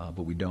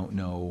 but we don't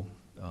know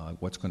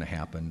what's going to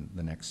happen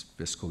the next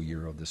fiscal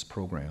year of this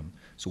program.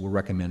 So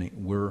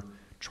we're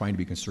trying to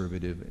be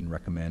conservative and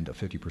recommend a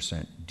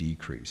 50%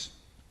 decrease.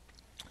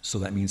 So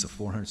that means a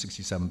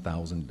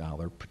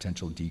 $467,000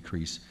 potential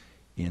decrease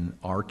in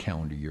our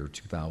calendar year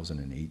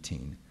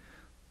 2018.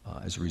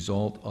 As a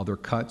result, other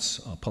cuts,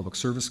 public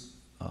service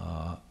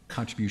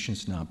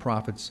contributions to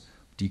nonprofits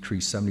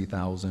decreased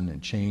 $70,000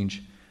 and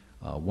change.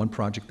 One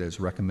project that is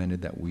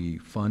recommended that we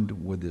fund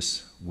with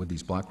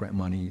these block grant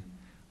money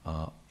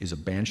is a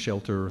band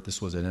shelter.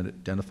 This was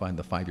identified in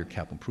the 5-year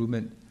capital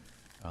improvement.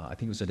 I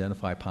think it was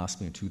identified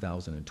possibly in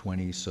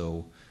 2020.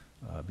 So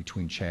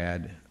between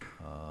Chad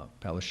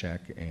Palashek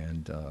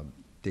and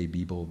Dave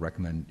Biebel,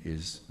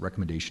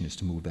 recommendation is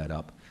to move that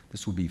up.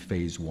 This will be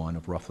phase 1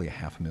 of roughly a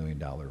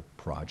 $500,000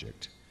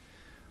 project.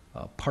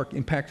 Park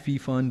Impact Fee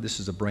Fund, this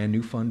is a brand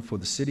new fund for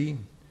the city,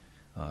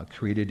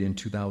 created in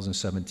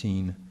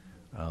 2017,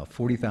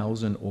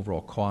 $40,000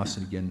 overall cost.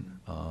 And again,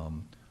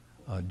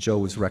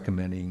 Joe is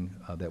recommending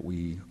that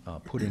we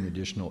put in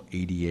additional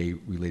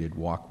ADA-related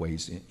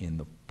walkways in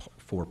the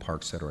 4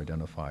 parks that are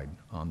identified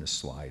on this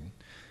slide.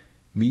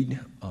 Mead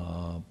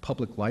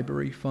Public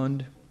Library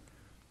Fund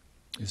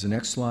is the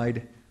next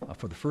slide.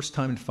 For the first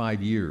time in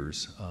 5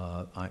 years,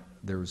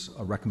 there's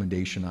a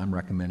recommendation, I'm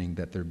recommending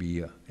that there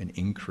be an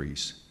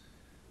increase.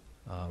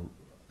 And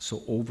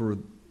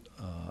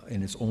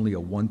it's only a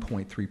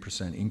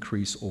 1.3%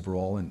 increase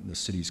overall in the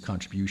city's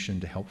contribution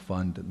to help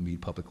fund the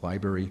Mead Public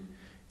Library.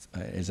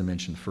 As I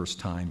mentioned, first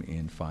time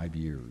in 5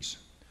 years.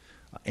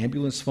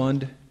 Ambulance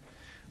Fund,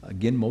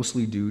 again,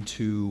 mostly due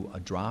to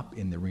a drop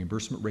in the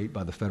reimbursement rate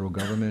by the federal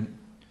government.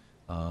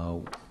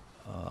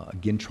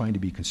 Again, trying to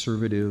be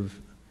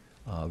conservative.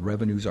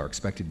 Revenues are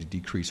expected to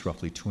decrease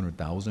roughly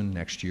 $200,000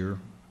 next year.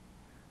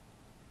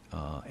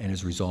 And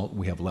as a result,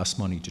 we have less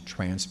money to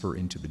transfer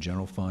into the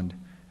general fund.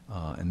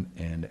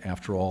 And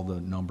after all the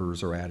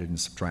numbers are added and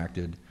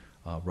subtracted,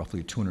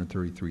 roughly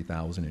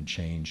 $233,000 and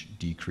change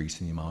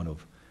decrease in the amount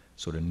of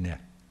sort of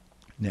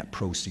net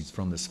proceeds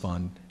from this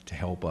fund to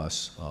help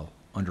us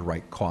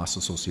underwrite costs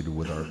associated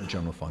with our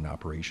general fund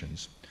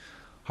operations.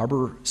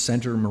 Harbor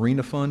Center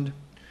Marina Fund.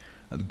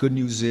 The good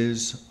news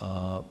is,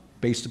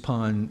 based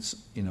upon,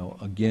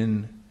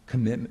 again,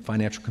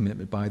 financial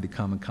commitment by the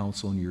Common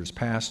Council in years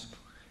past,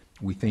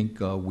 we think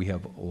we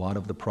have a lot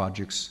of the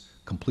projects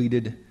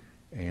completed,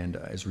 and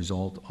as a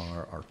result,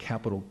 our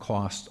capital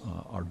costs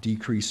are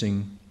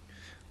decreasing.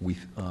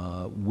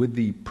 With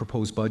the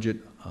proposed budget,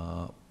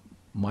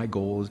 my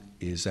goal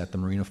is that the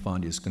Marina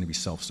Fund is going to be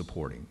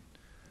self-supporting.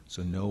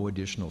 So no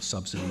additional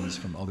subsidies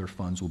from other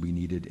funds will be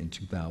needed in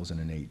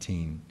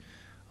 2018.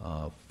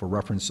 For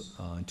reference,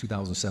 in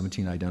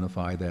 2017, I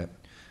identified that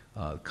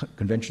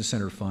Convention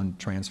Center Fund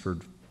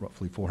transferred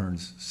roughly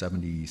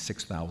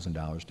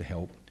 $476,000 to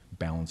help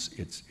balance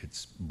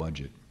its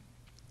budget.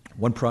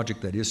 One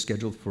project that is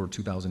scheduled for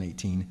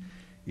 2018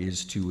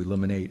 is to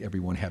eliminate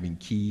everyone having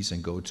keys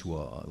and go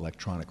to an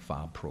electronic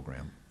fob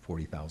program,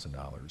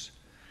 $40,000.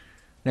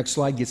 Next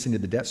slide gets into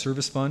the debt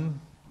service fund.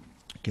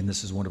 Again,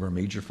 this is one of our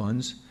major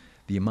funds.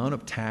 The amount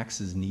of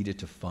taxes needed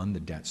to fund the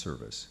debt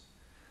service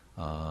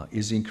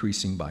is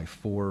increasing by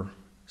 4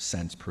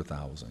 cents per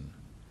thousand.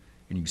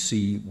 And you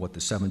see what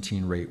the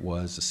 17 rate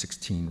was, the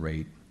 16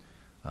 rate.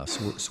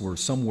 So we're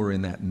somewhere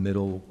in that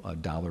middle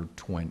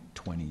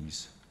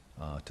 $1.20s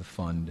to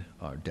fund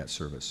our debt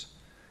service.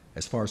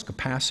 As far as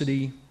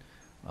capacity,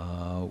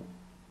 we're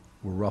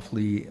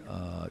roughly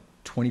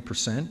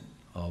 20%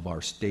 of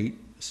our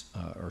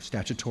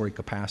statutory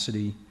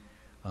capacity.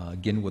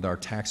 Again, with our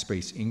tax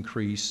base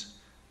increase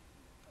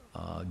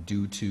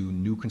due to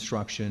new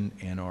construction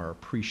and our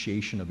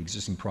appreciation of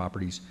existing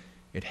properties,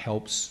 it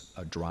helps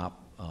drop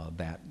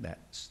that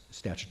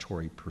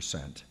statutory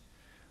percent.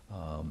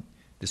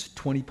 This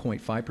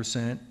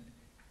 20.5%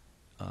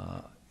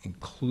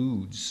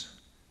 includes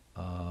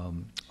a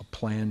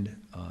planned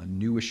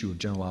new issue of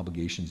general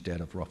obligations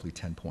debt of roughly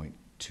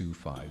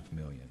 $10.25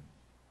 million.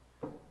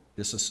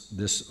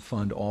 This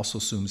fund also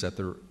assumes that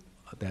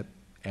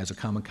as a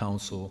common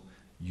council,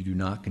 you do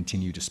not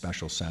continue to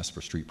special assess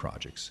for street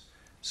projects.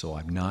 So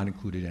I've not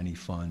included any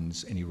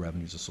funds, any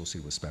revenues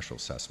associated with special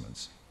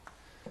assessments.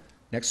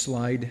 Next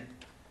slide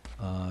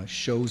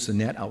shows the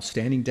net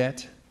outstanding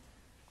debt.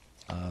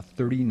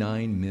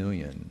 $39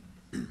 million.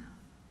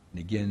 And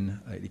again,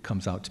 it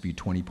comes out to be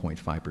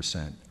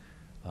 20.5%.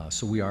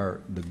 So we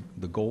are,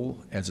 the goal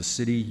as a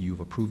city, you've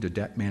approved a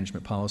debt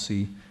management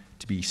policy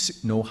to be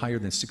no higher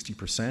than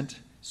 60%.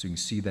 So you can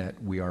see that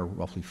we are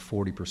roughly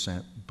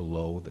 40%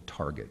 below the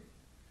target.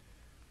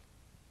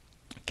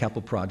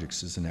 Capital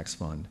projects is the next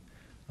fund.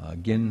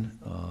 Again,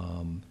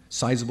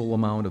 sizable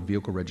amount of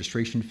vehicle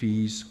registration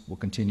fees will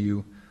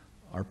continue.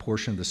 Our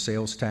portion of the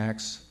sales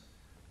tax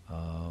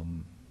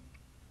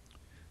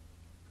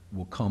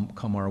will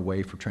come our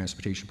way for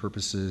transportation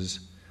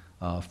purposes.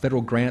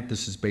 Federal grant,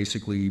 this is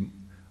basically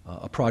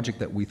a project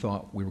that we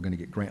thought we were going to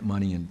get grant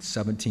money in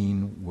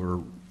 17. We're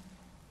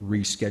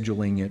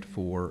rescheduling it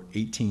for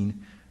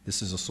 18.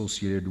 This is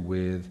associated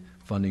with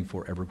funding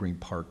for Evergreen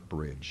Park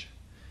Bridge.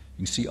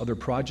 You can see other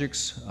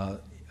projects.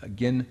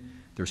 Again,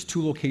 there's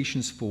 2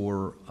 locations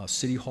for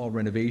City Hall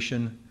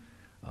renovation.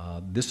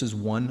 This is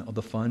one of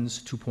the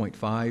funds,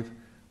 2.5.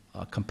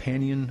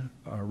 Companion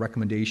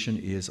recommendation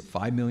is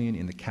 $5 million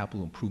in the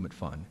capital improvement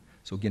fund.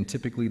 So again,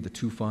 typically the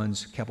 2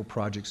 funds, capital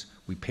projects,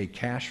 we pay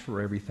cash for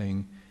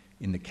everything.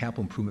 In the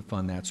capital improvement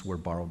fund, that's where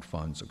borrowed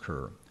funds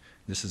occur.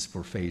 This is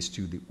for phase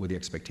 2 with the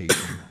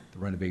expectation the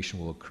renovation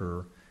will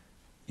occur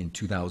in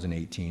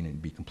 2018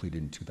 and be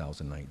completed in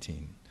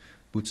 2019.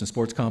 Boots and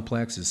Sports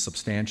Complex is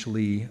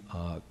substantially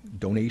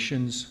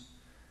donations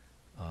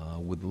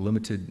with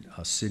limited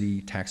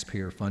city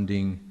taxpayer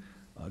funding.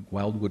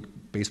 Wildwood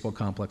Baseball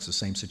Complex, the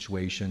same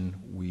situation.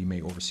 We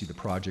may oversee the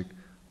project.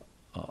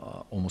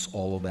 Almost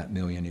all of that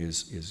million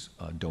is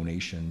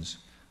donations.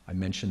 I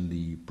mentioned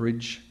the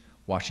bridge,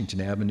 Washington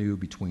Avenue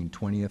between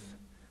 20th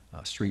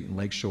Street and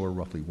Lakeshore,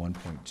 roughly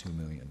 $1.2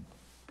 million.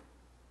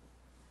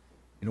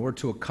 In order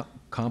to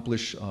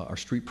accomplish our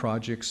street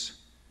projects,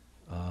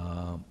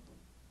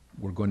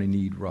 we're going to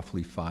need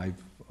roughly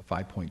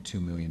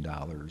 $5.2 million,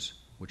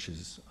 which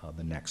is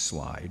the next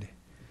slide.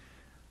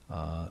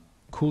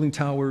 Cooling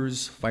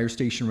towers, fire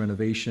station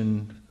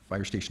renovation,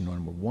 fire station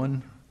number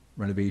 1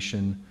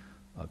 renovation,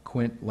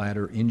 Quint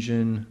ladder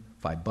engine,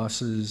 5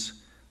 buses.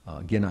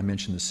 Again, I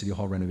mentioned the City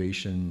Hall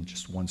renovation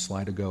just 1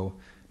 slide ago.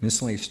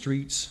 Miscellaneous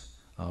streets,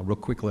 real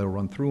quickly I'll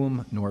run through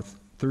them. North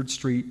 3rd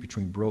Street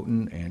between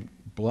Broughton and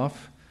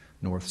Bluff,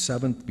 North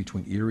 7th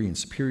between Erie and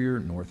Superior,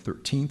 North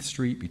 13th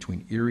Street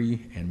between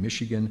Erie and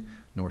Michigan,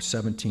 North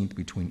 17th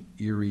between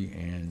Erie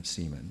and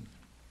Seaman.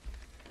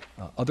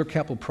 Other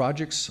capital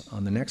projects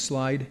on the next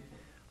slide.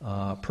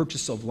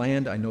 Purchase of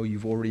land, I know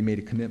you've already made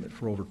a commitment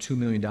for over $2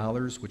 million,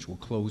 which will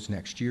close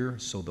next year.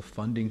 So the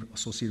funding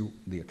associated,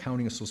 the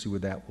accounting associated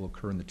with that will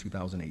occur in the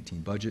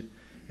 2018 budget,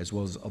 as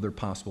well as other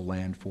possible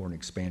land for an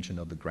expansion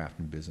of the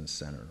Grafton Business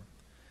Center.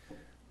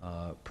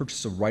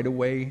 Purchase of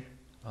right-of-way,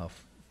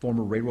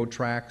 former railroad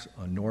tracks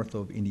north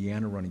of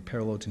Indiana running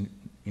parallel to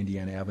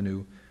Indiana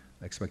Avenue,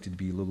 expected to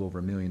be a little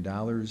over $1 million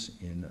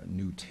in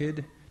new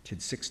TID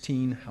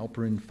 16,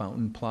 Halperin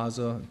Fountain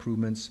Plaza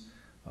improvements,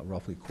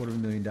 roughly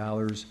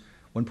 $250,000.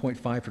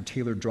 1.5 for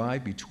Taylor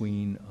Drive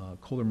between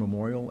Kohler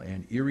Memorial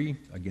and Erie.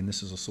 Again,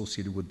 this is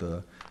associated with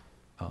the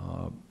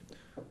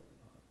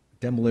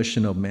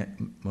demolition of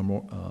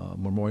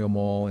Memorial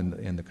Mall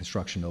and the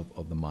construction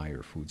of the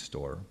Meyer food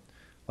store.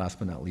 Last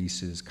but not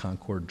least is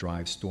Concord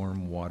Drive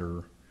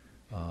stormwater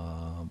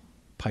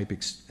pipe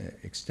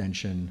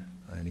extension,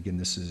 and again,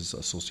 this is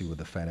associated with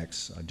the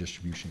FedEx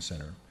distribution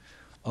center.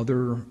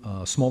 Other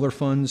smaller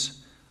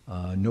funds,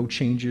 no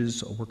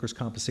changes, a workers'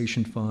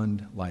 compensation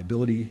fund,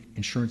 liability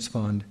insurance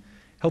fund.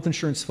 Health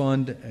insurance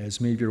fund,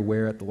 as many of you are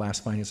aware, at the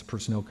last Finance and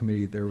Personnel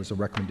Committee, there was a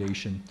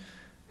recommendation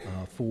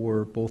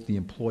for both the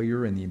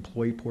employer and the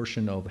employee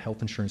portion of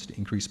health insurance to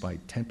increase by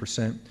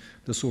 10%.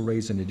 This will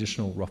raise an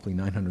additional roughly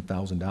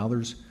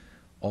 $900,000.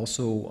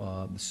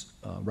 Also,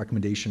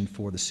 recommendation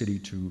for the city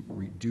to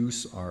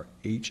reduce our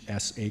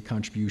HSA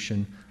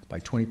contribution by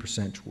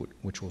 20%,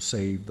 which will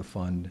save the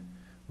fund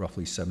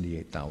roughly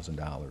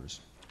 $78,000.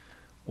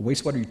 A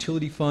wastewater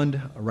utility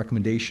fund, a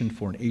recommendation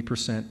for an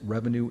 8%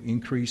 revenue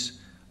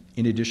increase,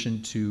 in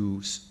addition to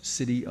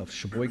City of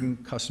Sheboygan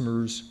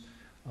customers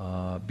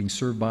being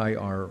served by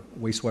our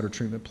wastewater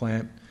treatment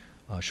plant,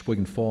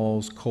 Sheboygan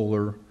Falls,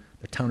 Kohler,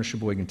 the town of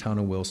Sheboygan, town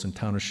of Wilson,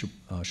 town of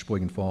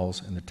Sheboygan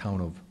Falls, and the town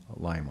of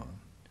Lima.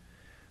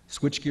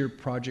 Switchgear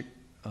project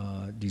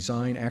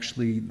design,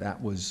 actually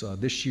that was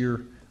this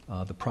year.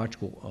 The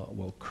project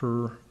will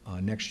occur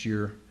next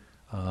year.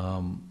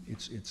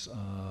 It's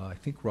I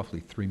think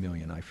roughly $3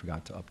 million. I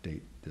forgot to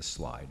update this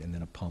slide, and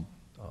then a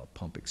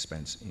pump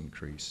expense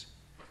increase.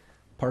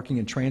 Parking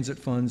and transit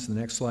funds, the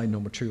next slide, no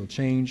material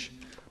change.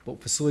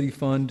 Boat facility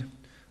fund,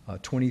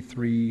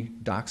 23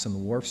 docks on the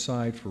wharf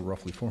side for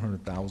roughly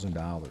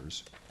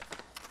 $400,000.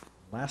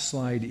 Last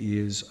slide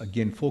is,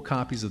 again, full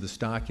copies of this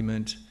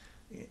document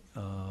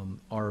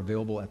are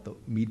available at the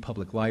Meade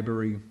Public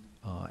Library,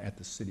 at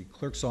the city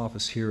clerk's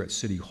office here at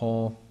City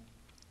Hall.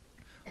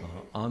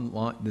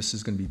 Online, this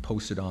is going to be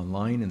posted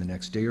online in the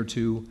next day or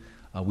two.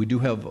 We do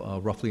have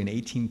roughly an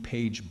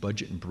 18-page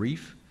budget and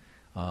brief.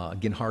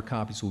 Again, hard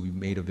copies will be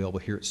made available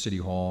here at City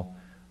Hall,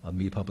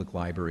 Meade Public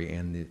Library,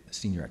 and the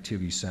Senior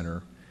Activities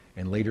Center.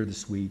 And later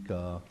this week,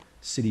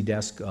 City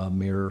Desk,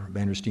 Mayor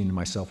Vandersteen and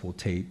myself will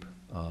tape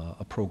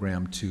a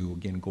program to,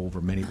 again, go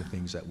over many of the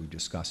things that we've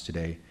discussed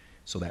today.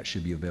 So that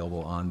should be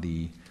available on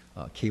the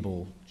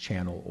cable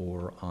channel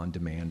or on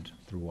demand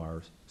through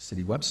our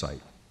city website.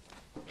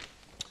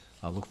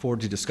 I look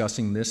forward to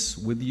discussing this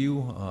with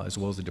you, as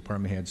well as the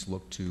department heads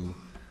look to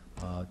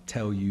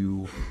tell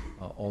you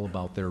all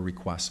about their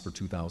requests for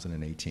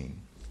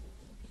 2018.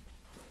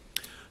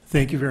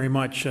 Thank you very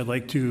much. I'd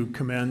like to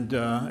commend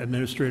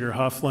Administrator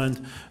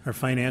Huffland, our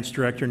Finance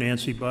Director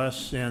Nancy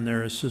Buss, and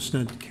their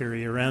Assistant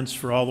Carrie Arentz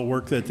for all the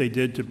work that they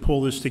did to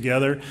pull this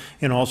together,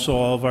 and also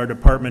all of our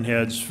department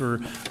heads for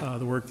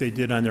the work they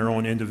did on their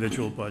own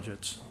individual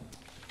budgets.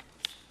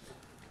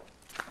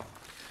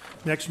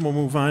 Next, we'll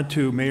move on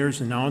to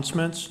mayor's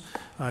announcements.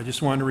 I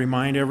just want to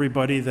remind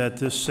everybody that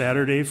this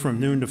Saturday from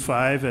noon to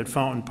 5 at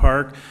Fountain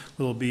Park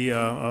will be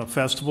a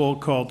festival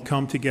called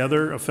Come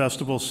Together, a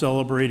festival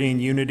celebrating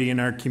unity in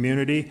our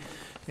community.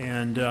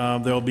 And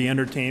there'll be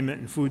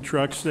entertainment and food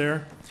trucks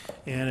there.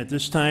 And at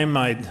this time,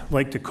 I'd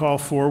like to call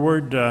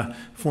forward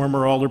former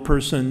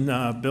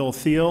Alderperson Bill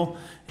Thiel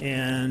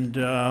and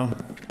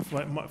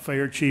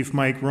Fire Chief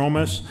Mike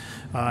Romas.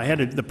 I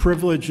had the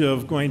privilege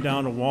of going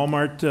down to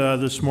Walmart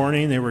this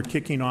morning. They were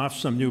kicking off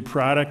some new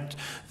product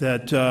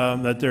that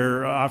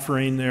they're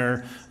offering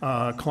their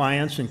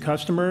clients and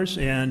customers.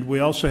 And we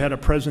also had a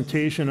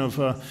presentation of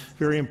a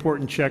very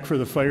important check for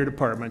the fire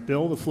department.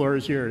 Bill, the floor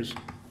is yours.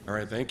 All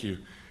right, thank you.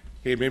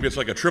 Hey, maybe it's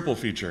like a triple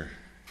feature.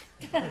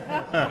 Came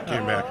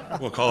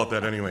back. We'll call it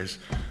that anyways.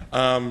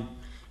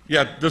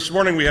 Yeah, this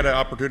morning we had an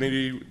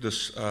opportunity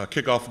to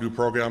kick off a new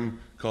program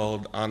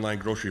called Online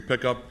Grocery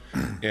Pickup.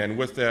 And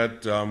with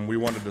that, we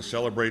wanted to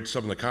celebrate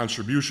some of the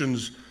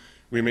contributions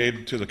we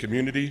made to the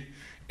community.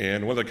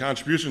 And one of the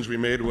contributions we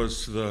made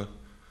was the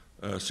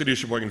City of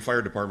Sheboygan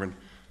Fire Department.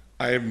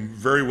 I am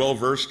very well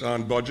versed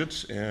on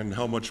budgets and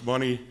how much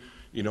money,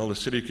 the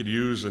city could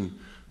use. And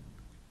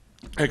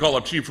I called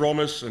up Chief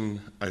Romas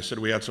and I said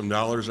we had some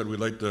dollars that we'd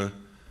like to,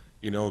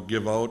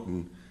 give out.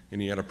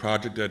 And he had a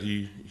project that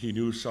he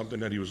knew something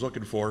that he was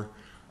looking for.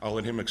 I'll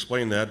let him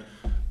explain that.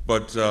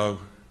 But us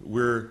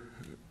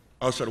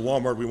at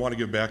Walmart, we want to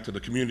give back to the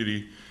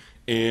community,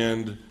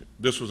 and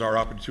this was our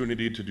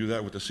opportunity to do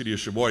that with the City of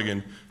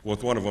Sheboygan,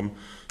 with one of them.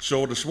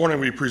 So this morning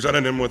we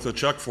presented him with a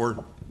check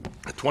for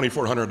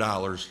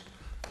 $2,400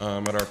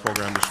 at our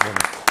program this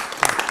morning.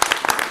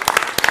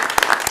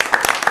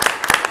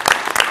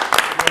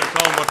 You want to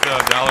tell him what the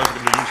dollars are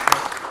going to be used for?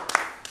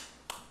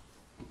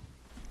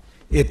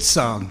 It's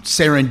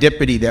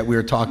serendipity that we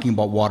were talking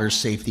about water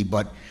safety,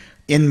 but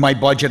in my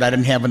budget, I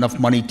didn't have enough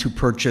money to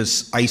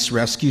purchase ice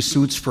rescue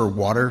suits for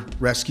water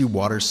rescue,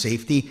 water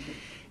safety,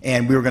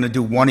 and we were going to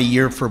do one a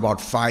year for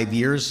about 5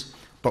 years.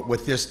 But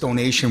with this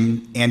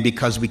donation, and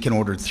because we can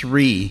order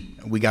 3,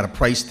 we got a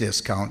price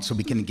discount, so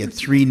we can get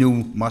 3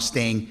 new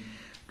Mustang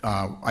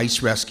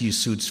ice rescue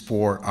suits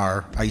for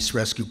our ice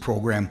rescue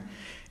program.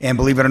 And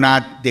believe it or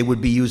not, they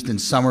would be used in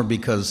summer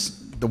because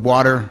the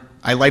water,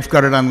 I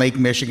lifeguarded on Lake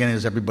Michigan,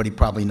 as everybody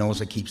probably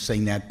knows, I keep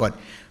saying that, but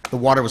the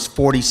water was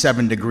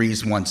 47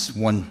 degrees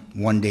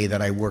one day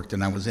that I worked,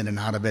 and I was in and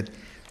out of it,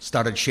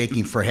 started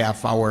shaking for a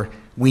half hour.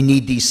 We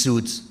need these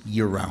suits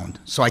year-round.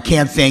 So I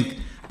can't thank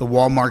the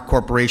Walmart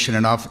Corporation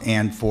enough,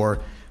 and for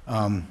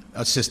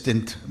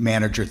Assistant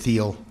Manager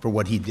Thiel for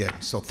what he did.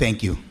 So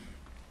thank you.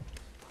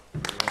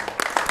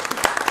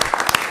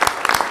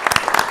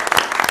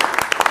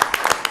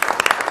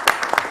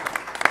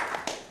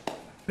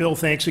 Bill,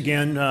 thanks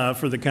again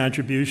for the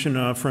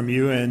contribution from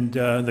you and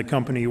the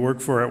company you work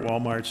for at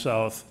Walmart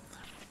South.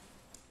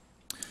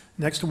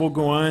 Next, we'll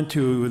go on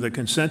to the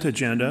consent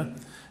agenda.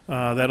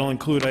 That'll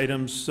include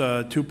items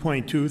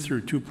 2.2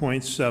 through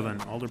 2.7.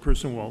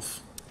 Alderperson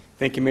Wolf.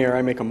 Thank you, Mayor.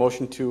 I make a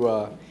motion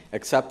to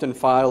accept and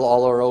file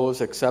all our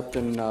O's, accept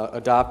and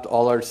adopt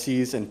all our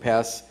C's, and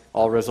pass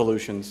all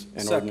resolutions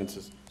and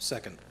ordinances.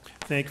 Second.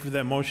 Thank you for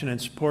that motion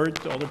and support.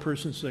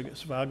 Alderperson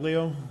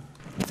Savaglio.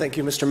 Thank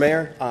you, Mr.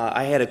 Mayor.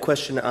 I had a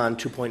question on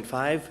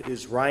 2.5.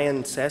 Is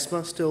Ryan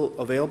Sasma still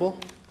available?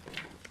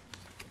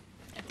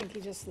 I think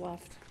he just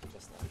left.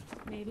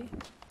 Maybe.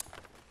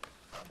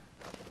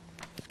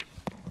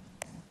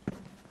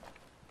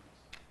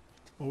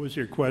 What was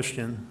your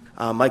question?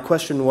 My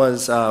question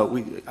was,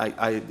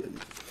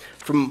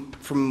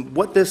 from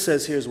what this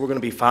says here is we're going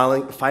to be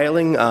filing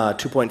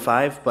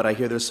 2.5, but I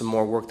hear there's some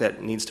more work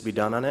that needs to be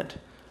done on it.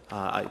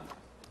 Can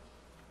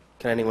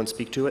anyone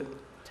speak to it?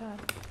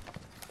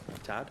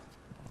 Todd?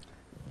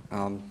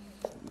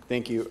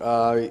 Thank you.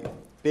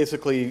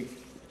 Basically,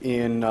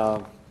 in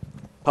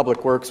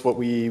Public Works, what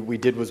we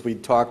did was we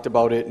talked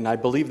about it, and I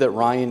believe that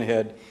Ryan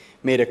had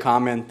made a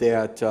comment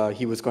that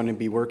he was going to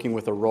be working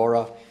with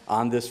Aurora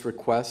on this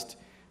request.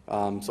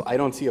 So I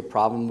don't see a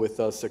problem with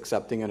us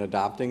accepting and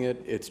adopting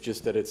it. It's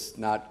just that it's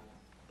not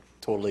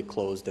totally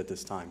closed at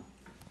this time.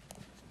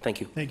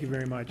 Thank you. Thank you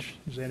very much.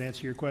 Does that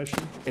answer your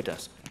question? It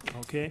does.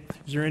 Okay.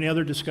 Is there any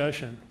other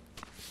discussion?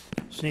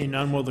 Seeing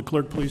none, will the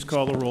clerk please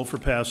call the roll for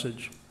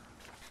passage?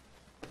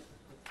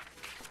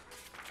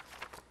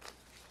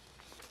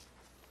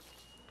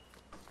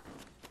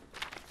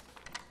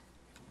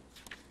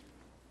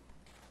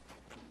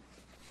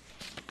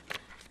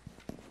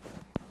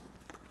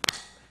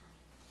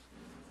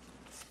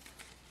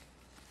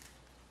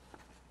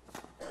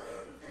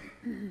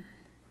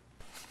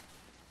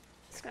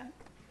 Scott?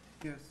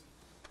 Yes.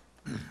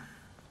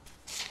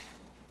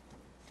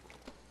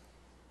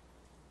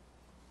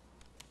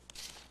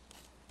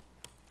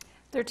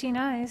 13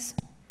 ayes.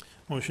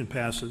 Motion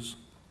passes.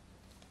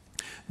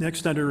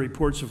 Next, under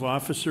reports of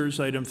officers,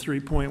 item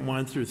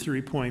 3.1 through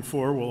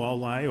 3.4 will all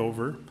lie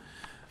over.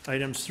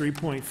 Items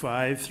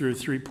 3.5 through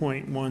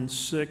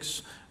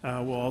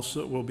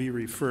 3.16 will be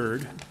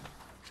referred.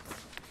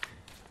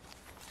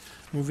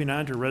 Moving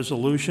on to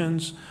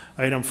resolutions,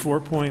 item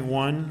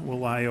 4.1 will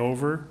lie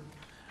over.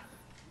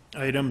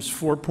 Items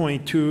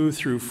 4.2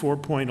 through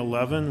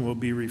 4.11 will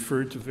be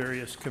referred to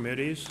various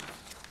committees.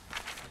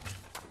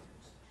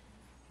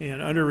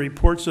 And under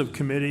reports of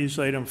committees,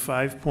 item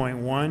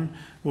 5.1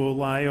 will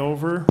lie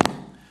over.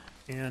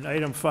 And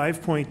item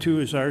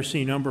 5.2 is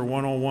RC number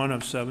 101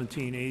 of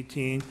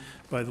 1718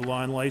 by the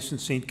Law and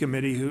Licensing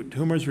Committee,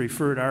 whom was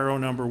referred RO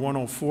number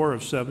 104 of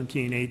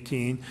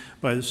 1718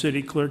 by the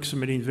city clerk,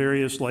 submitting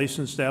various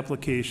licensed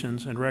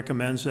applications, and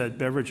recommends that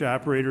beverage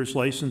operators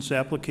license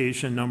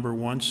application number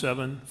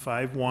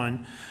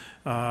 1751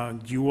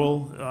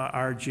 Jewel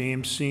R.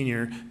 James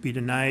Sr. be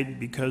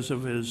denied because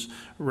of his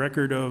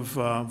record of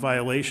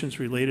violations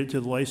related to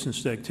the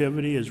licensed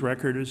activity, his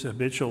record as a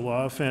habitual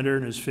law offender,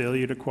 and his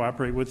failure to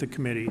cooperate with the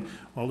committee.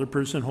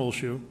 Alderperson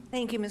Holshoe.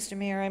 Thank you, Mr.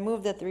 Mayor. I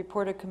move that the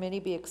report of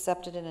committee be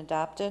accepted and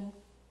adopted.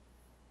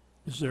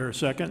 Is there a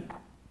second?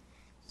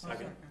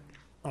 Second.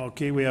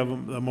 Okay, we have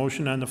a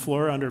motion on the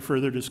floor. Under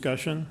further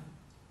discussion?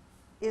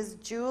 Is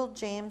Jewel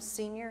James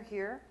Sr.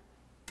 here?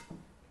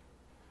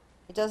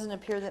 It doesn't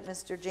appear that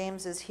Mr.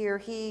 James is here.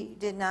 He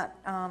did not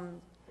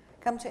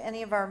come to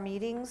any of our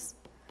meetings,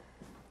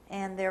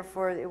 and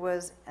therefore it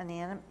was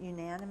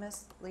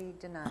unanimously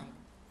denied.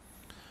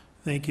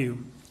 Thank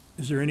you.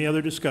 Is there any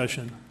other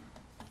discussion?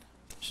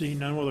 Seeing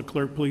none, will the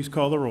clerk please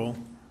call the roll?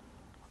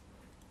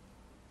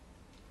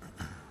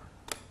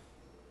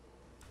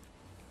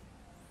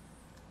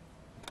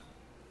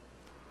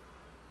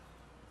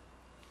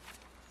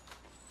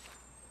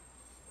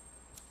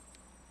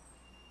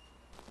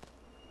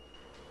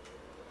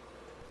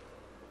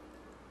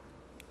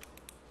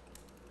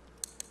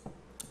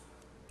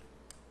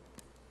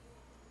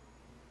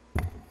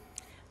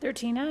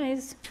 Thirteen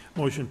ayes.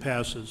 Motion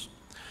passes.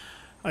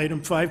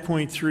 Item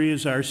 5.3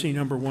 is RC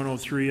number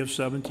 103 of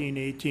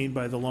 1718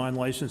 by the Law and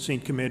Licensing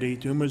Committee,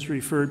 to whom was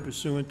referred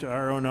pursuant to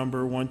RO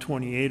number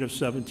 128 of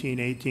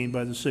 1718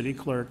 by the city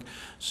clerk,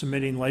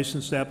 submitting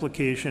licensed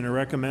application, and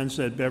recommends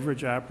that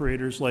beverage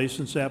operators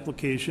license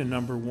application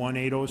number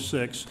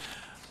 1806,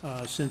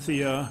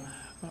 Cynthia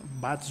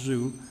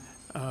Batzu,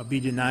 be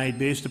denied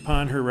based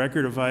upon her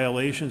record of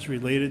violations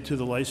related to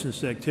the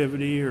licensed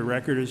activity, her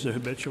record as a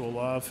habitual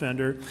law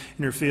offender,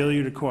 and her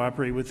failure to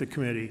cooperate with the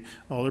committee.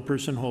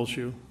 Alderperson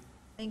Holshoe.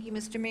 Thank you,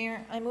 Mr.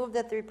 Mayor. I move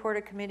that the report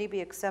of committee be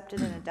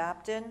accepted and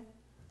adopted.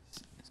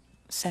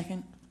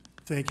 Second.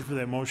 Thank you for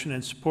that motion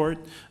and support.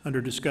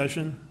 Under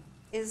discussion?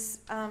 Is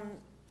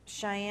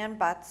Cheyenne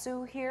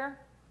Batsu here?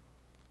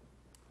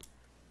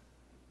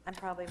 I'm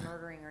probably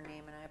murdering her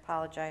name, and I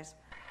apologize.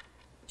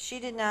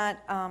 She did not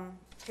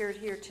appear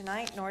here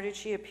tonight, nor did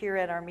she appear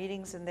at our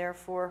meetings, and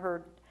therefore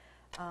her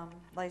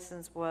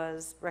license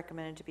was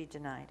recommended to be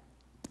denied.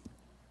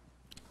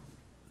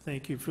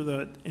 Thank you for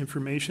that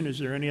information. Is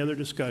there any other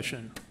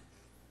discussion?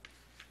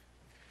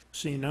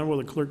 Seeing none, will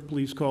the clerk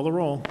please call the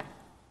roll?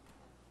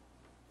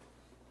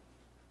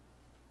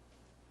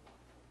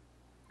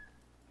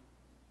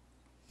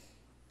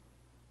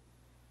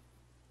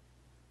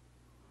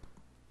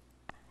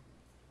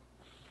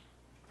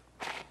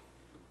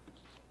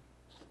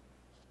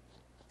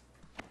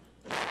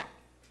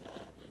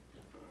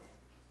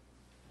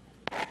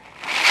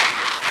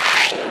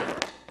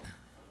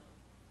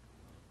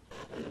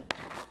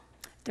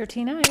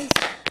 Thirteen ayes.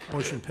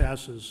 Motion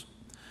passes.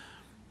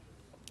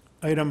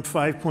 Item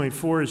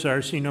 5.4 is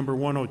RC number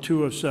 102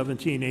 of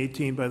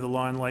 1718 by the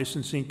Law and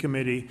Licensing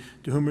Committee,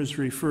 to whom is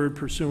referred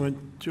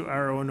pursuant to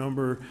RO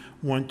number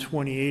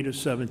 128 of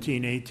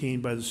 1718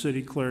 by the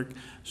city clerk,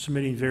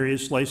 submitting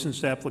various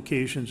licensed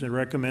applications, and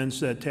recommends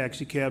that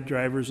taxi cab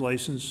driver's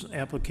license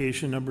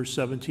application number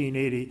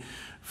 1780,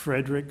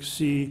 Frederick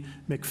C.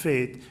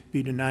 McFate,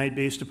 be denied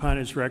based upon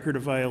his record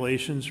of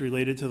violations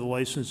related to the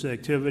licensed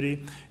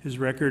activity, his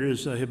record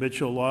as a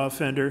habitual law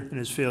offender, and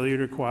his failure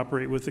to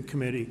cooperate with the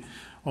committee.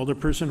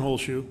 Alderperson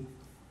Holshoe.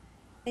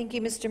 Thank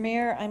you, Mr.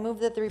 Mayor. I move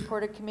that the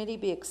report of committee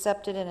be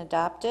accepted and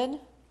adopted.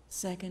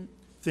 Second.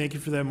 Thank you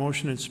for that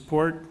motion and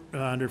support.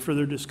 Under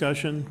further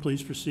discussion,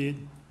 please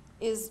proceed.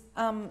 Is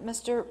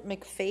Mr.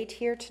 McFate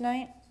here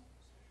tonight?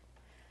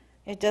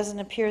 It doesn't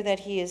appear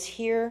that he is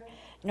here,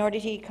 nor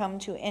did he come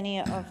to any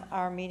of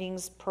our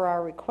meetings per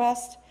our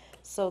request,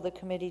 so the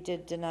committee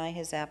did deny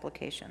his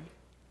application.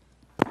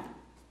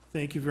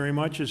 Thank you very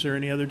much. Is there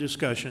any other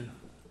discussion?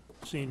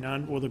 Seeing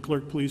none, will the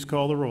clerk please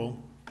call the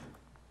roll?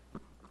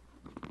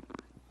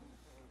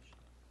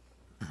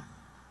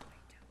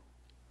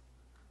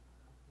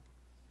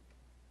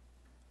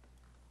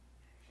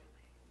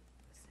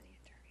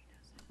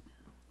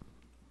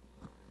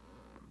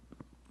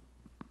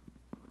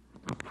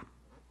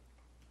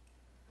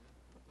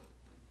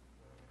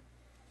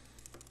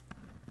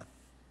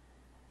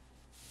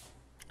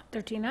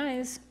 13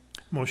 ayes.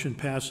 Motion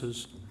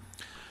passes.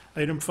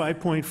 Item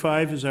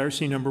 5.5 is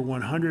RC number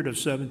 100 of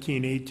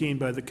 1718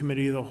 by the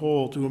Committee of the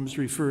Whole, to whom is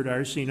referred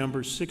RC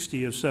number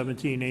 60 of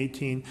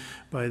 1718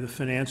 by the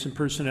Finance and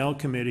Personnel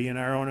Committee, and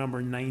RO number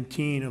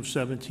 19 of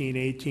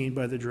 1718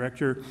 by the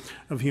Director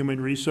of Human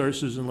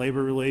Resources and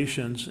Labor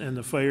Relations and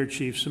the Fire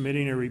Chief,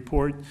 submitting a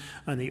report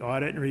on the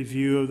audit and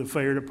review of the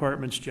Fire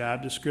Department's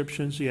job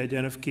descriptions, the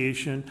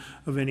identification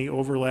of any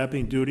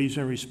overlapping duties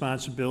and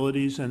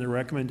responsibilities, and the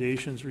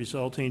recommendations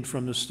resulting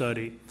from the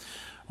study.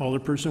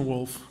 Alderperson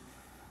Wolf.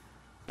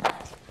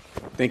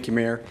 Thank you,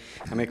 Mayor.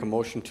 I make a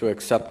motion to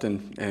accept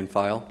and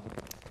file.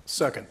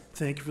 Second.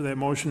 Thank you for that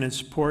motion and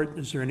support.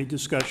 Is there any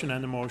discussion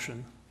on the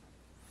motion?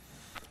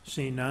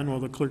 Seeing none, will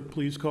the clerk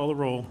please call the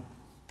roll?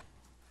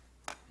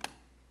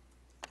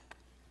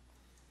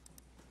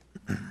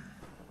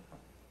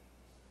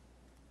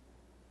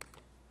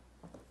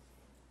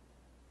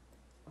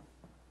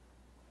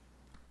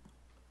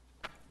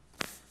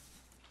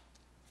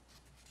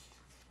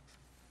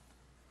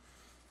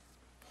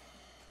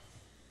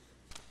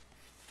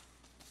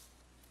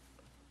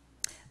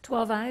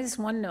 Twelve ayes,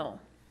 1 no.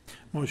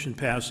 Motion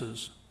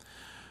passes.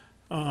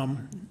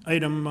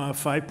 Item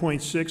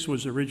 5.6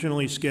 was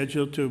originally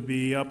scheduled to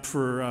be up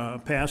for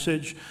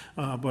passage,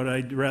 but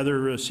I'd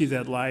rather see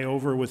that lie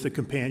over with the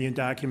companion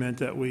document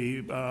that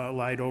we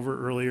lied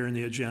over earlier in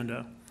the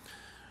agenda.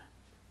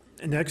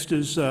 Next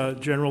is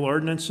general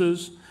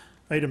ordinances.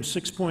 Item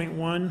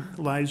 6.1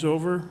 lies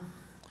over.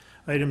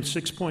 Item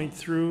 6.2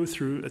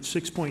 through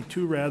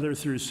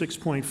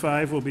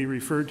 6.5 will be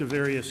referred to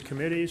various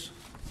committees.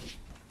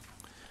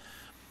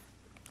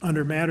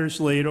 Under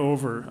matters laid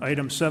over,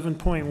 item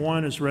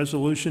 7.1 is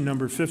resolution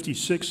number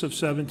 56 of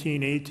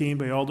 1718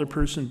 by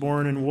Alderperson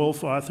Bourne and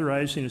Wolf,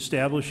 authorizing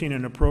establishing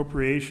an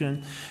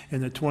appropriation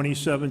in the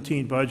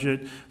 2017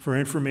 budget for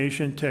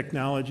information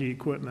technology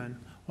equipment.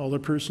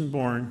 Alderperson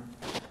Bourne.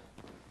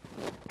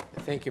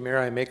 Thank you, Mayor.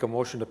 I make a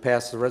motion to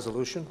pass the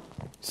resolution.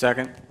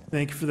 Second.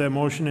 Thank you for that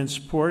motion and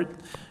support.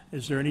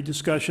 Is there any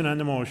discussion on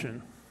the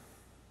motion?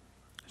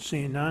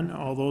 Seeing none,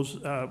 all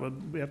those,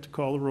 we have to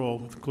call the roll.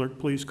 Will the clerk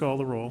please call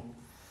the roll?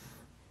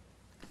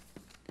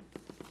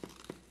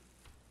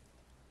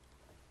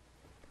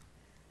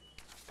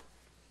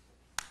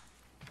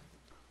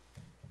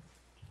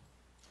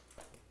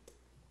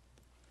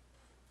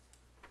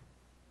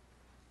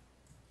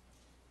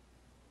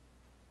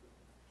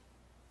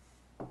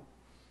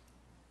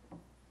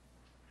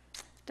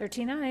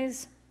 Thirteen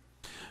ayes.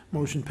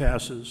 Motion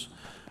passes.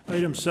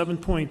 Item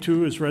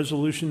 7.2 is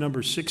resolution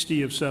number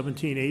 60 of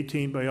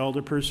 1718 by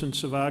Alderperson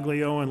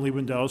Savaglio and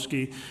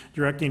Lewandowski,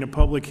 directing a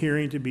public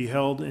hearing to be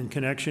held in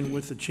connection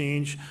with the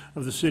change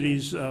of the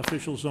city's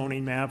official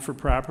zoning map for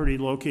property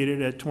located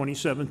at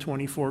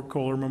 2724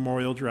 Kohler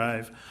Memorial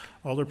Drive.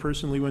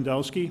 Alderperson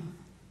Lewandowski.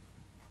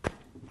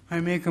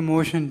 I make a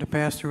motion to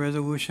pass the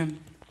resolution.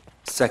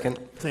 Second.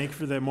 Thank you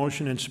for that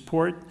motion and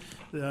support.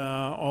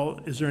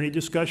 Is there any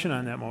discussion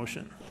on that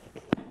motion?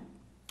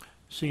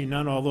 Seeing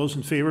none, all those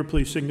in favor,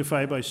 please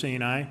signify by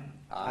saying aye.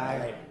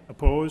 Aye.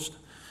 Opposed?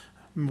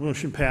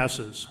 Motion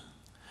passes.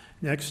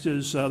 Next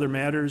is other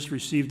matters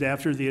received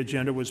after the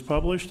agenda was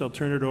published. I'll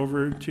turn it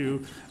over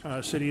to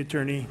City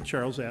Attorney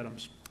Charles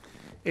Adams.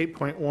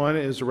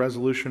 8.1 is a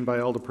resolution by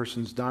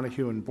Alderpersons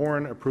Donahue and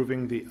Bourne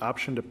approving the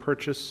option to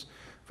purchase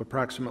of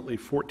approximately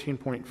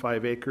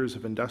 14.5 acres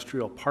of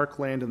industrial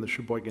parkland in the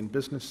Sheboygan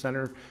Business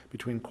Center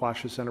between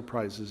Quashis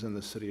Enterprises and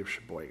the City of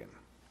Sheboygan.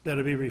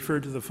 That'll be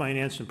referred to the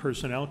Finance and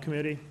Personnel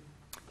Committee.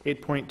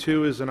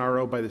 8.2 is an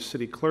RO by the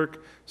city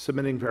clerk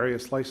submitting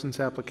various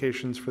license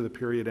applications for the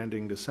period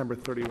ending December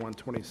 31,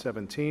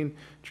 2017,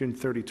 June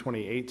 30,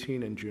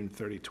 2018, and June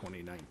 30,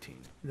 2019.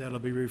 That'll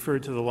be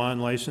referred to the Law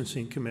and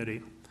Licensing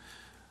Committee.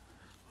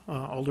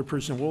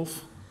 Alderperson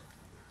Wolf.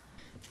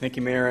 Thank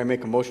you, Mayor. I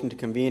make a motion to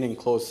convene in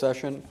closed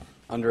session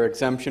under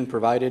exemption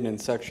provided in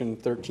section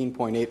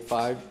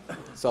 13.85,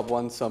 sub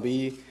 1, sub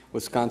E,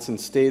 Wisconsin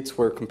states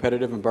where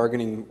competitive and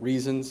bargaining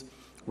reasons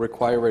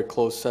require a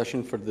closed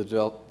session for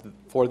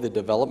the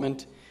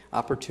development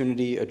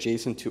opportunity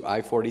adjacent to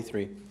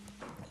I-43.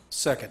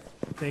 Second.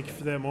 Thank you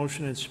for that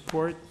motion and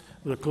support.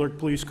 Will the clerk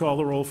please call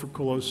the roll for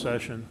closed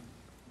session?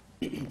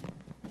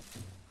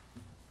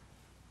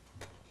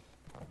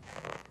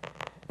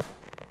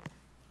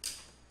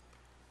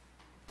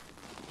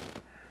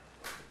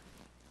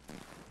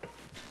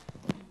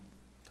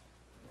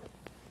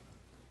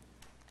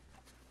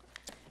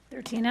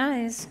 13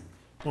 ayes.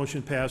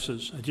 Motion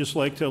passes. I'd just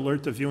like to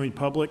alert the viewing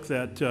public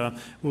that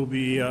we'll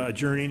be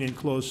adjourning in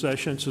closed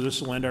session, so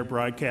this will end our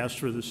broadcast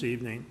for this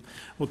evening.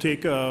 We'll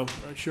take a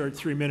short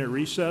 3-minute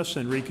recess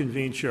and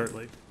reconvene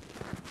shortly.